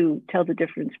trying to tell the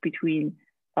difference between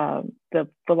the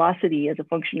velocity as a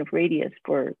function of radius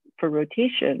for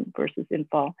rotation versus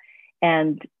infall,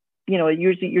 and you're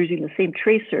using the same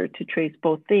tracer to trace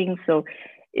both things. So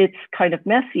it's kind of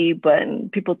messy,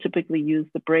 but people typically use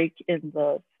the break in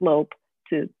the slope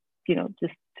to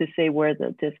just to say where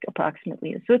the disk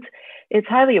approximately is. So it's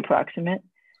highly approximate,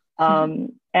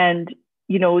 and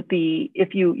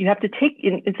if you have to take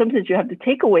in some sense, you have to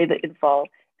take away the infall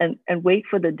and wait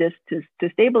for the disk to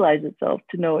stabilize itself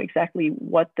to know exactly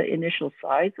what the initial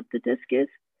size of the disk is.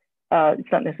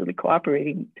 It's not necessarily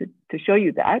cooperating to show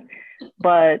you that,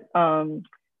 but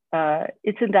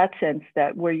it's in that sense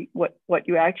that what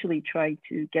you're actually trying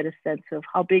to get a sense of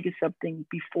how big is something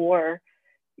before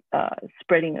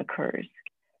spreading occurs.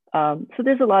 So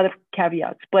there's a lot of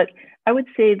caveats, but I would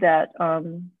say that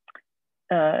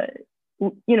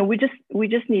we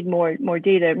just need more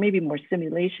data, maybe more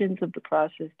simulations of the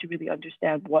process to really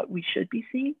understand what we should be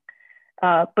seeing.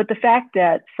 But the fact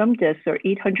that some disks are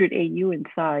 800 AU in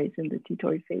size in the T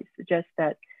Tauri phase suggests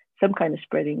that some kind of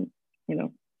spreading,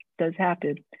 does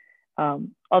happen.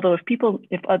 Although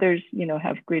if others,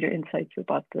 have greater insights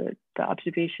about the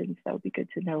observations, that would be good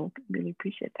to know. Really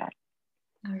appreciate that.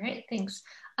 All right, thanks.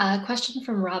 Question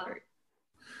from Robert.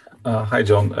 Hi,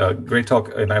 Joan. Great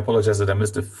talk. And I apologize that I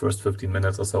missed the first 15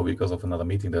 minutes or so because of another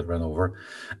meeting that ran over.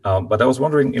 But I was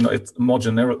wondering, it's a more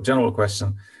general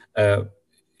question.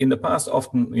 In the past,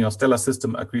 often, stellar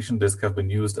system accretion disks have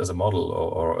been used as a model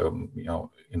or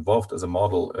involved as a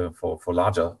model for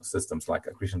larger systems like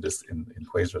accretion disks in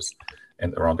quasars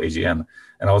and around AGN.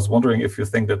 And I was wondering if you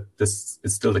think that this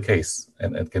is still the case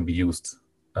and can be used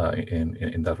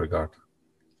in that regard.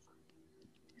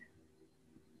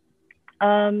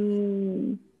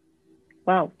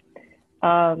 Wow.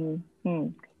 Can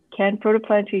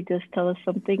protoplanetary disks tell us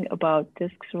something about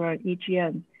disks around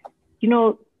EGN?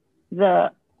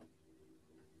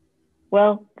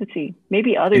 Well, let's see.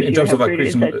 Maybe others in terms of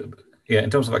accretion, in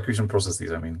terms of accretion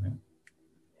processes, I mean.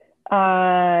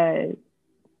 I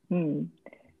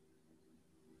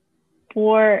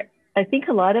think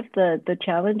a lot of the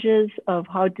challenges of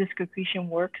how disk accretion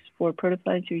works for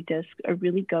protoplanetary disks are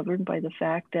really governed by the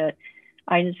fact that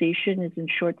ionization is in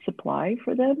short supply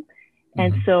for them.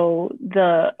 And so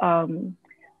the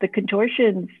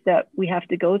contortions that we have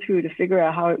to go through to figure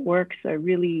out how it works are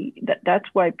really, that's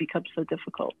why it becomes so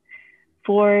difficult.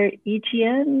 For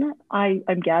EGN,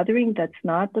 I'm gathering that's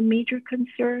not the major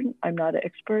concern. I'm not an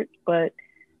expert, but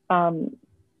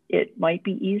it might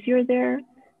be easier there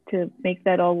to make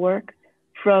that all work.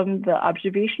 From the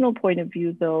observational point of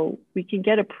view, though, we can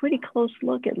get a pretty close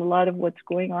look at a lot of what's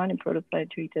going on in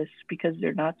protoplanetary disks because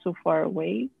they're not so far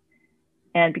away,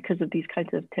 and because of these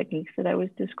kinds of techniques that I was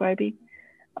describing.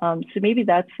 So maybe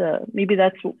that's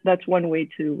one way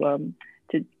to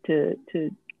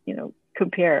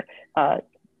compare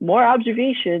more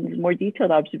observations, more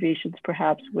detailed observations,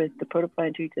 perhaps with the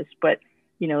protoplanetary disk, but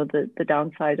the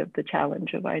downside of the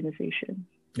challenge of ionization.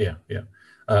 Yeah.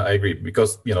 I agree,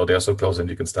 because they are so close and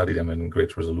you can study them in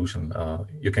great resolution.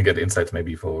 You can get insights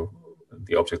maybe for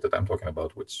the object that I'm talking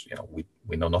about, which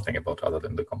we know nothing about other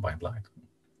than the combined light.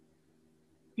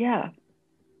 Yeah.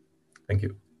 Thank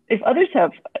you. If others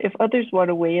want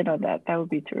to weigh in on that, that would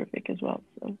be terrific as well.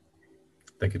 So.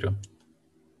 Thank you, Joan.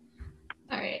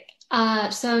 All right.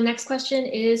 So next question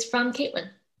is from Caitlin.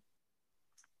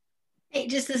 Hey,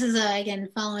 this is again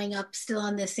following up still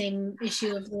on the same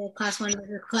issue of the class 1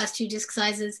 or class 2 disk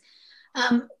sizes.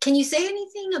 Can you say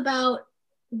anything about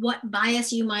what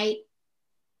bias you might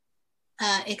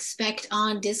expect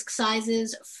on disk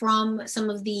sizes from some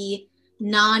of the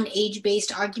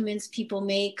non-age-based arguments people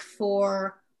make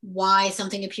for why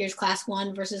something appears class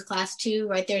 1 versus class 2,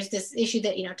 right? There's this issue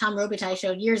that Tom Robitaille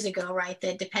showed years ago, right?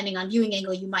 That depending on viewing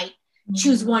angle, you might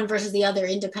choose one versus the other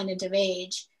independent of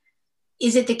age.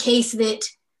 Is it the case that,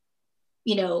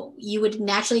 you would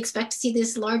naturally expect to see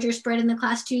this larger spread in the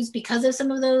class 2s because of some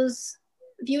of those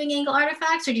viewing angle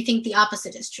artifacts, or do you think the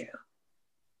opposite is true?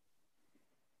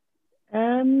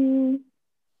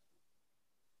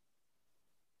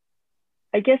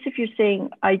 I guess if you're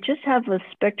saying, I just have a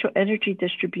spectral energy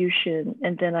distribution,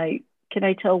 and then can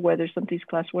I tell whether something's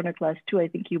class 1 or class 2, I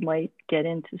think you might get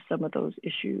into some of those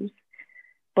issues.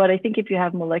 But I think if you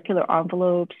have molecular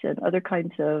envelopes and other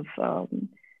kinds of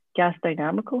gas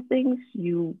dynamical things,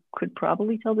 you could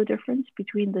probably tell the difference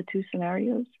between the two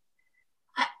scenarios.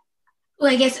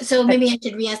 Well, I guess, so maybe I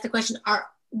should re-ask the question.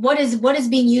 What is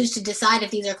being used to decide if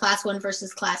these are class 1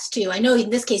 versus class 2? I know in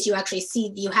this case you actually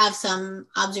see, you have some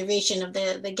observation of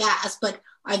the gas, but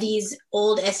are these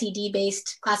old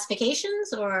SED-based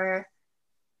classifications or?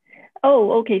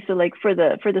 Oh, okay. So like for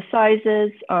the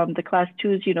sizes, the class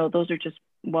 2s, you know, those are just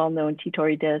well-known T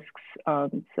Tauri disks.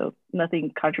 So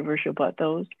nothing controversial about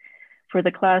those. For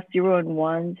the class 0 and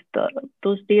 1s,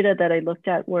 those data that I looked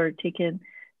at were taken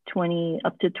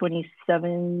up to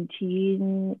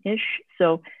 2017-ish.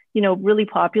 So, you know, really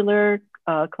popular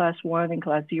class 1 and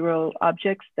class 0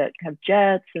 objects that have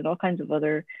jets and all kinds of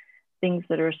other things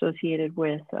that are associated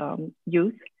with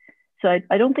youth. So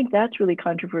I don't think that's really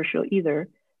controversial either.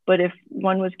 But if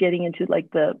one was getting into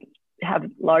like have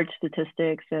large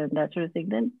statistics and that sort of thing,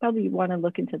 then probably you want to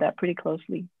look into that pretty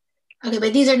closely. Okay,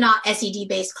 but these are not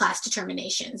SED-based class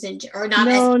determinations, or not.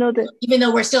 No, even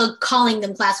though we're still calling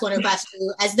them class 1 or class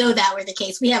 2, as though that were the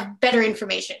case. We have better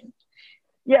information.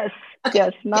 Yes, okay.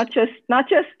 Yes, not just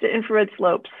infrared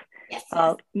slopes. Yes.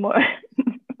 More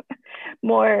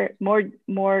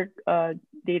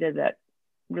data that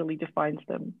really defines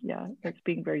them. Yeah, as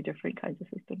being very different kinds of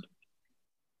systems.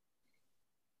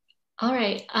 All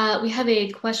right, we have a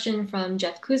question from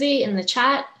Jeff Kuzi in the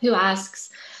chat who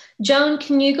asks, Joan,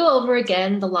 can you go over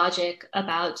again the logic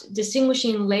about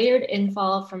distinguishing layered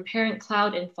infall from parent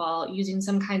cloud infall using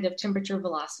some kind of temperature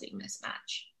velocity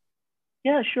mismatch?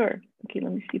 Yeah, sure. Okay,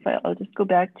 let me see if I'll just go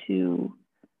back to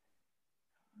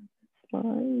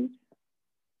slide.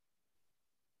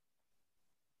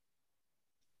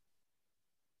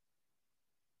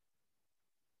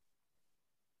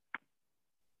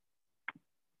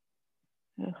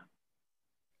 Ugh.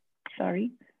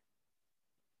 Sorry.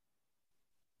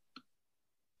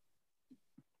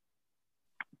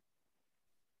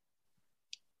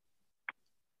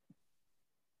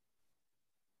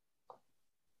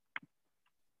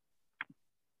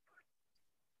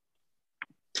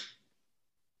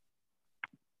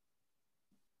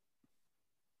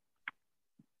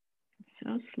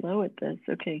 So slow at this.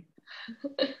 Okay.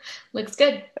 Looks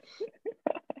good.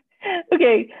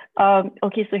 Okay.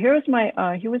 Okay. So here was my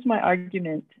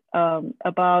argument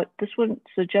about this one.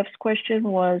 So Jeff's question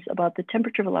was about the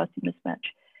temperature velocity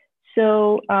mismatch.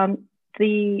 So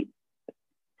the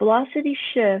velocity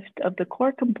shift of the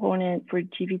core component for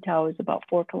GV tau is about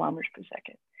 4 kilometers per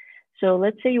second. So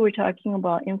let's say you were talking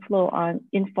about infall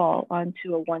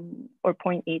onto a 1 or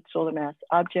 0.8 solar mass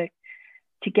object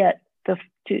to get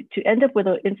to end up with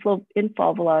an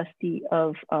infall velocity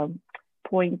of 4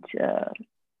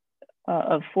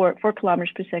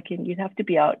 kilometers per second. You'd have to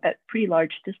be out at pretty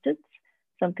large distance,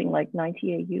 something like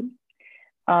 90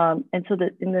 AU. And so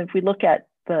and then if we look at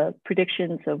the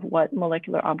predictions of what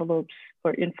molecular envelopes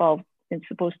or infall is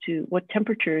supposed to, what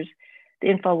temperatures the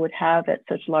infall would have at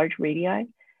such large radii,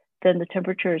 then the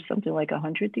temperature is something like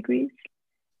 100 degrees.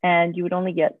 And you would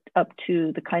only get up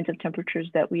to the kinds of temperatures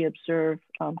that we observe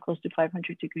close to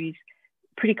 500 degrees,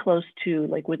 pretty close to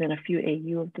like within a few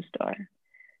AU of the star.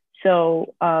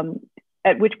 So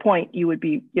at which point you would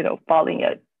be, you know, falling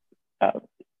at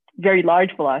very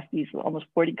large velocities, almost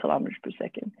 40 kilometers per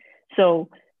second. So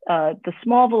the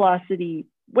small velocity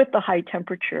with the high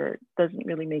temperature doesn't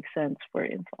really make sense for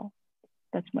infall.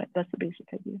 That's the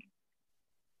basic idea.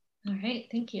 All right,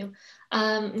 thank you.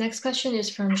 Next question is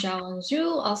from Xiaoan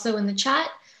Zhu, also in the chat.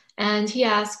 And he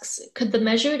asks, could the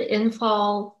measured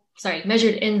inflow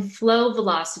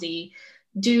velocity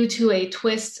due to a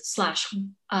twist slash,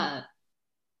 could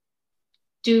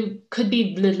the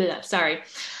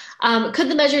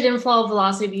measured inflow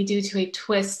velocity be due to a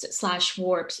twist slash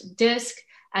warped disk?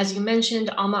 As you mentioned,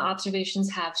 ALMA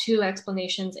observations have 2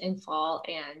 explanations, infall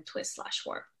and twist slash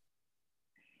warp.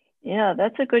 Yeah,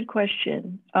 that's a good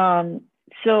question.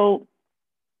 So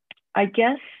I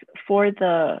guess for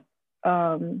the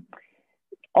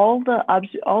all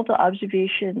the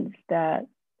observations that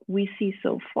we see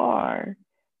so far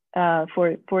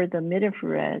for the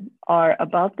mid-infrared are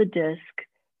about the disk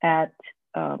at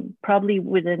probably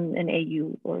within an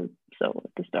AU or so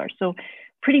of the star. So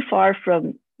pretty far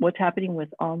from what's happening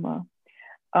with ALMA.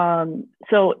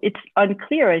 So it's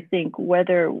unclear, I think,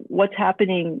 whether what's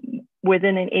happening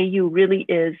within an AU really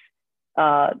is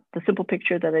the simple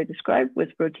picture that I described with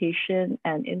rotation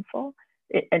and inflow,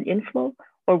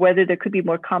 or whether there could be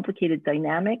more complicated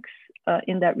dynamics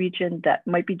in that region that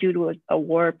might be due to a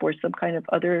warp or some kind of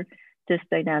other disk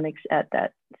dynamics at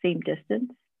that same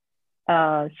distance.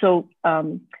 So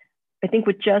I think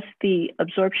with just the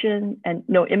absorption and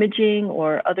no imaging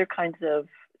or other kinds of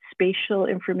spatial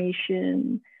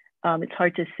information It's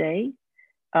hard to say.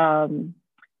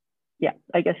 Yeah,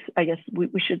 I guess we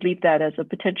should leave that as a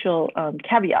potential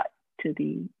caveat to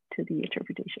the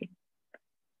interpretation.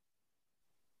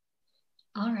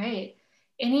 All right.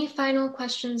 Any final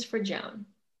questions for Joan?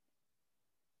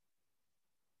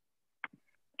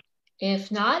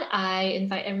 If not, I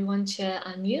invite everyone to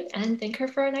unmute and thank her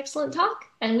for an excellent talk.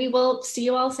 And we will see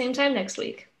you all same time next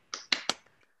week.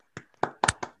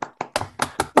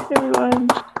 Thanks, everyone.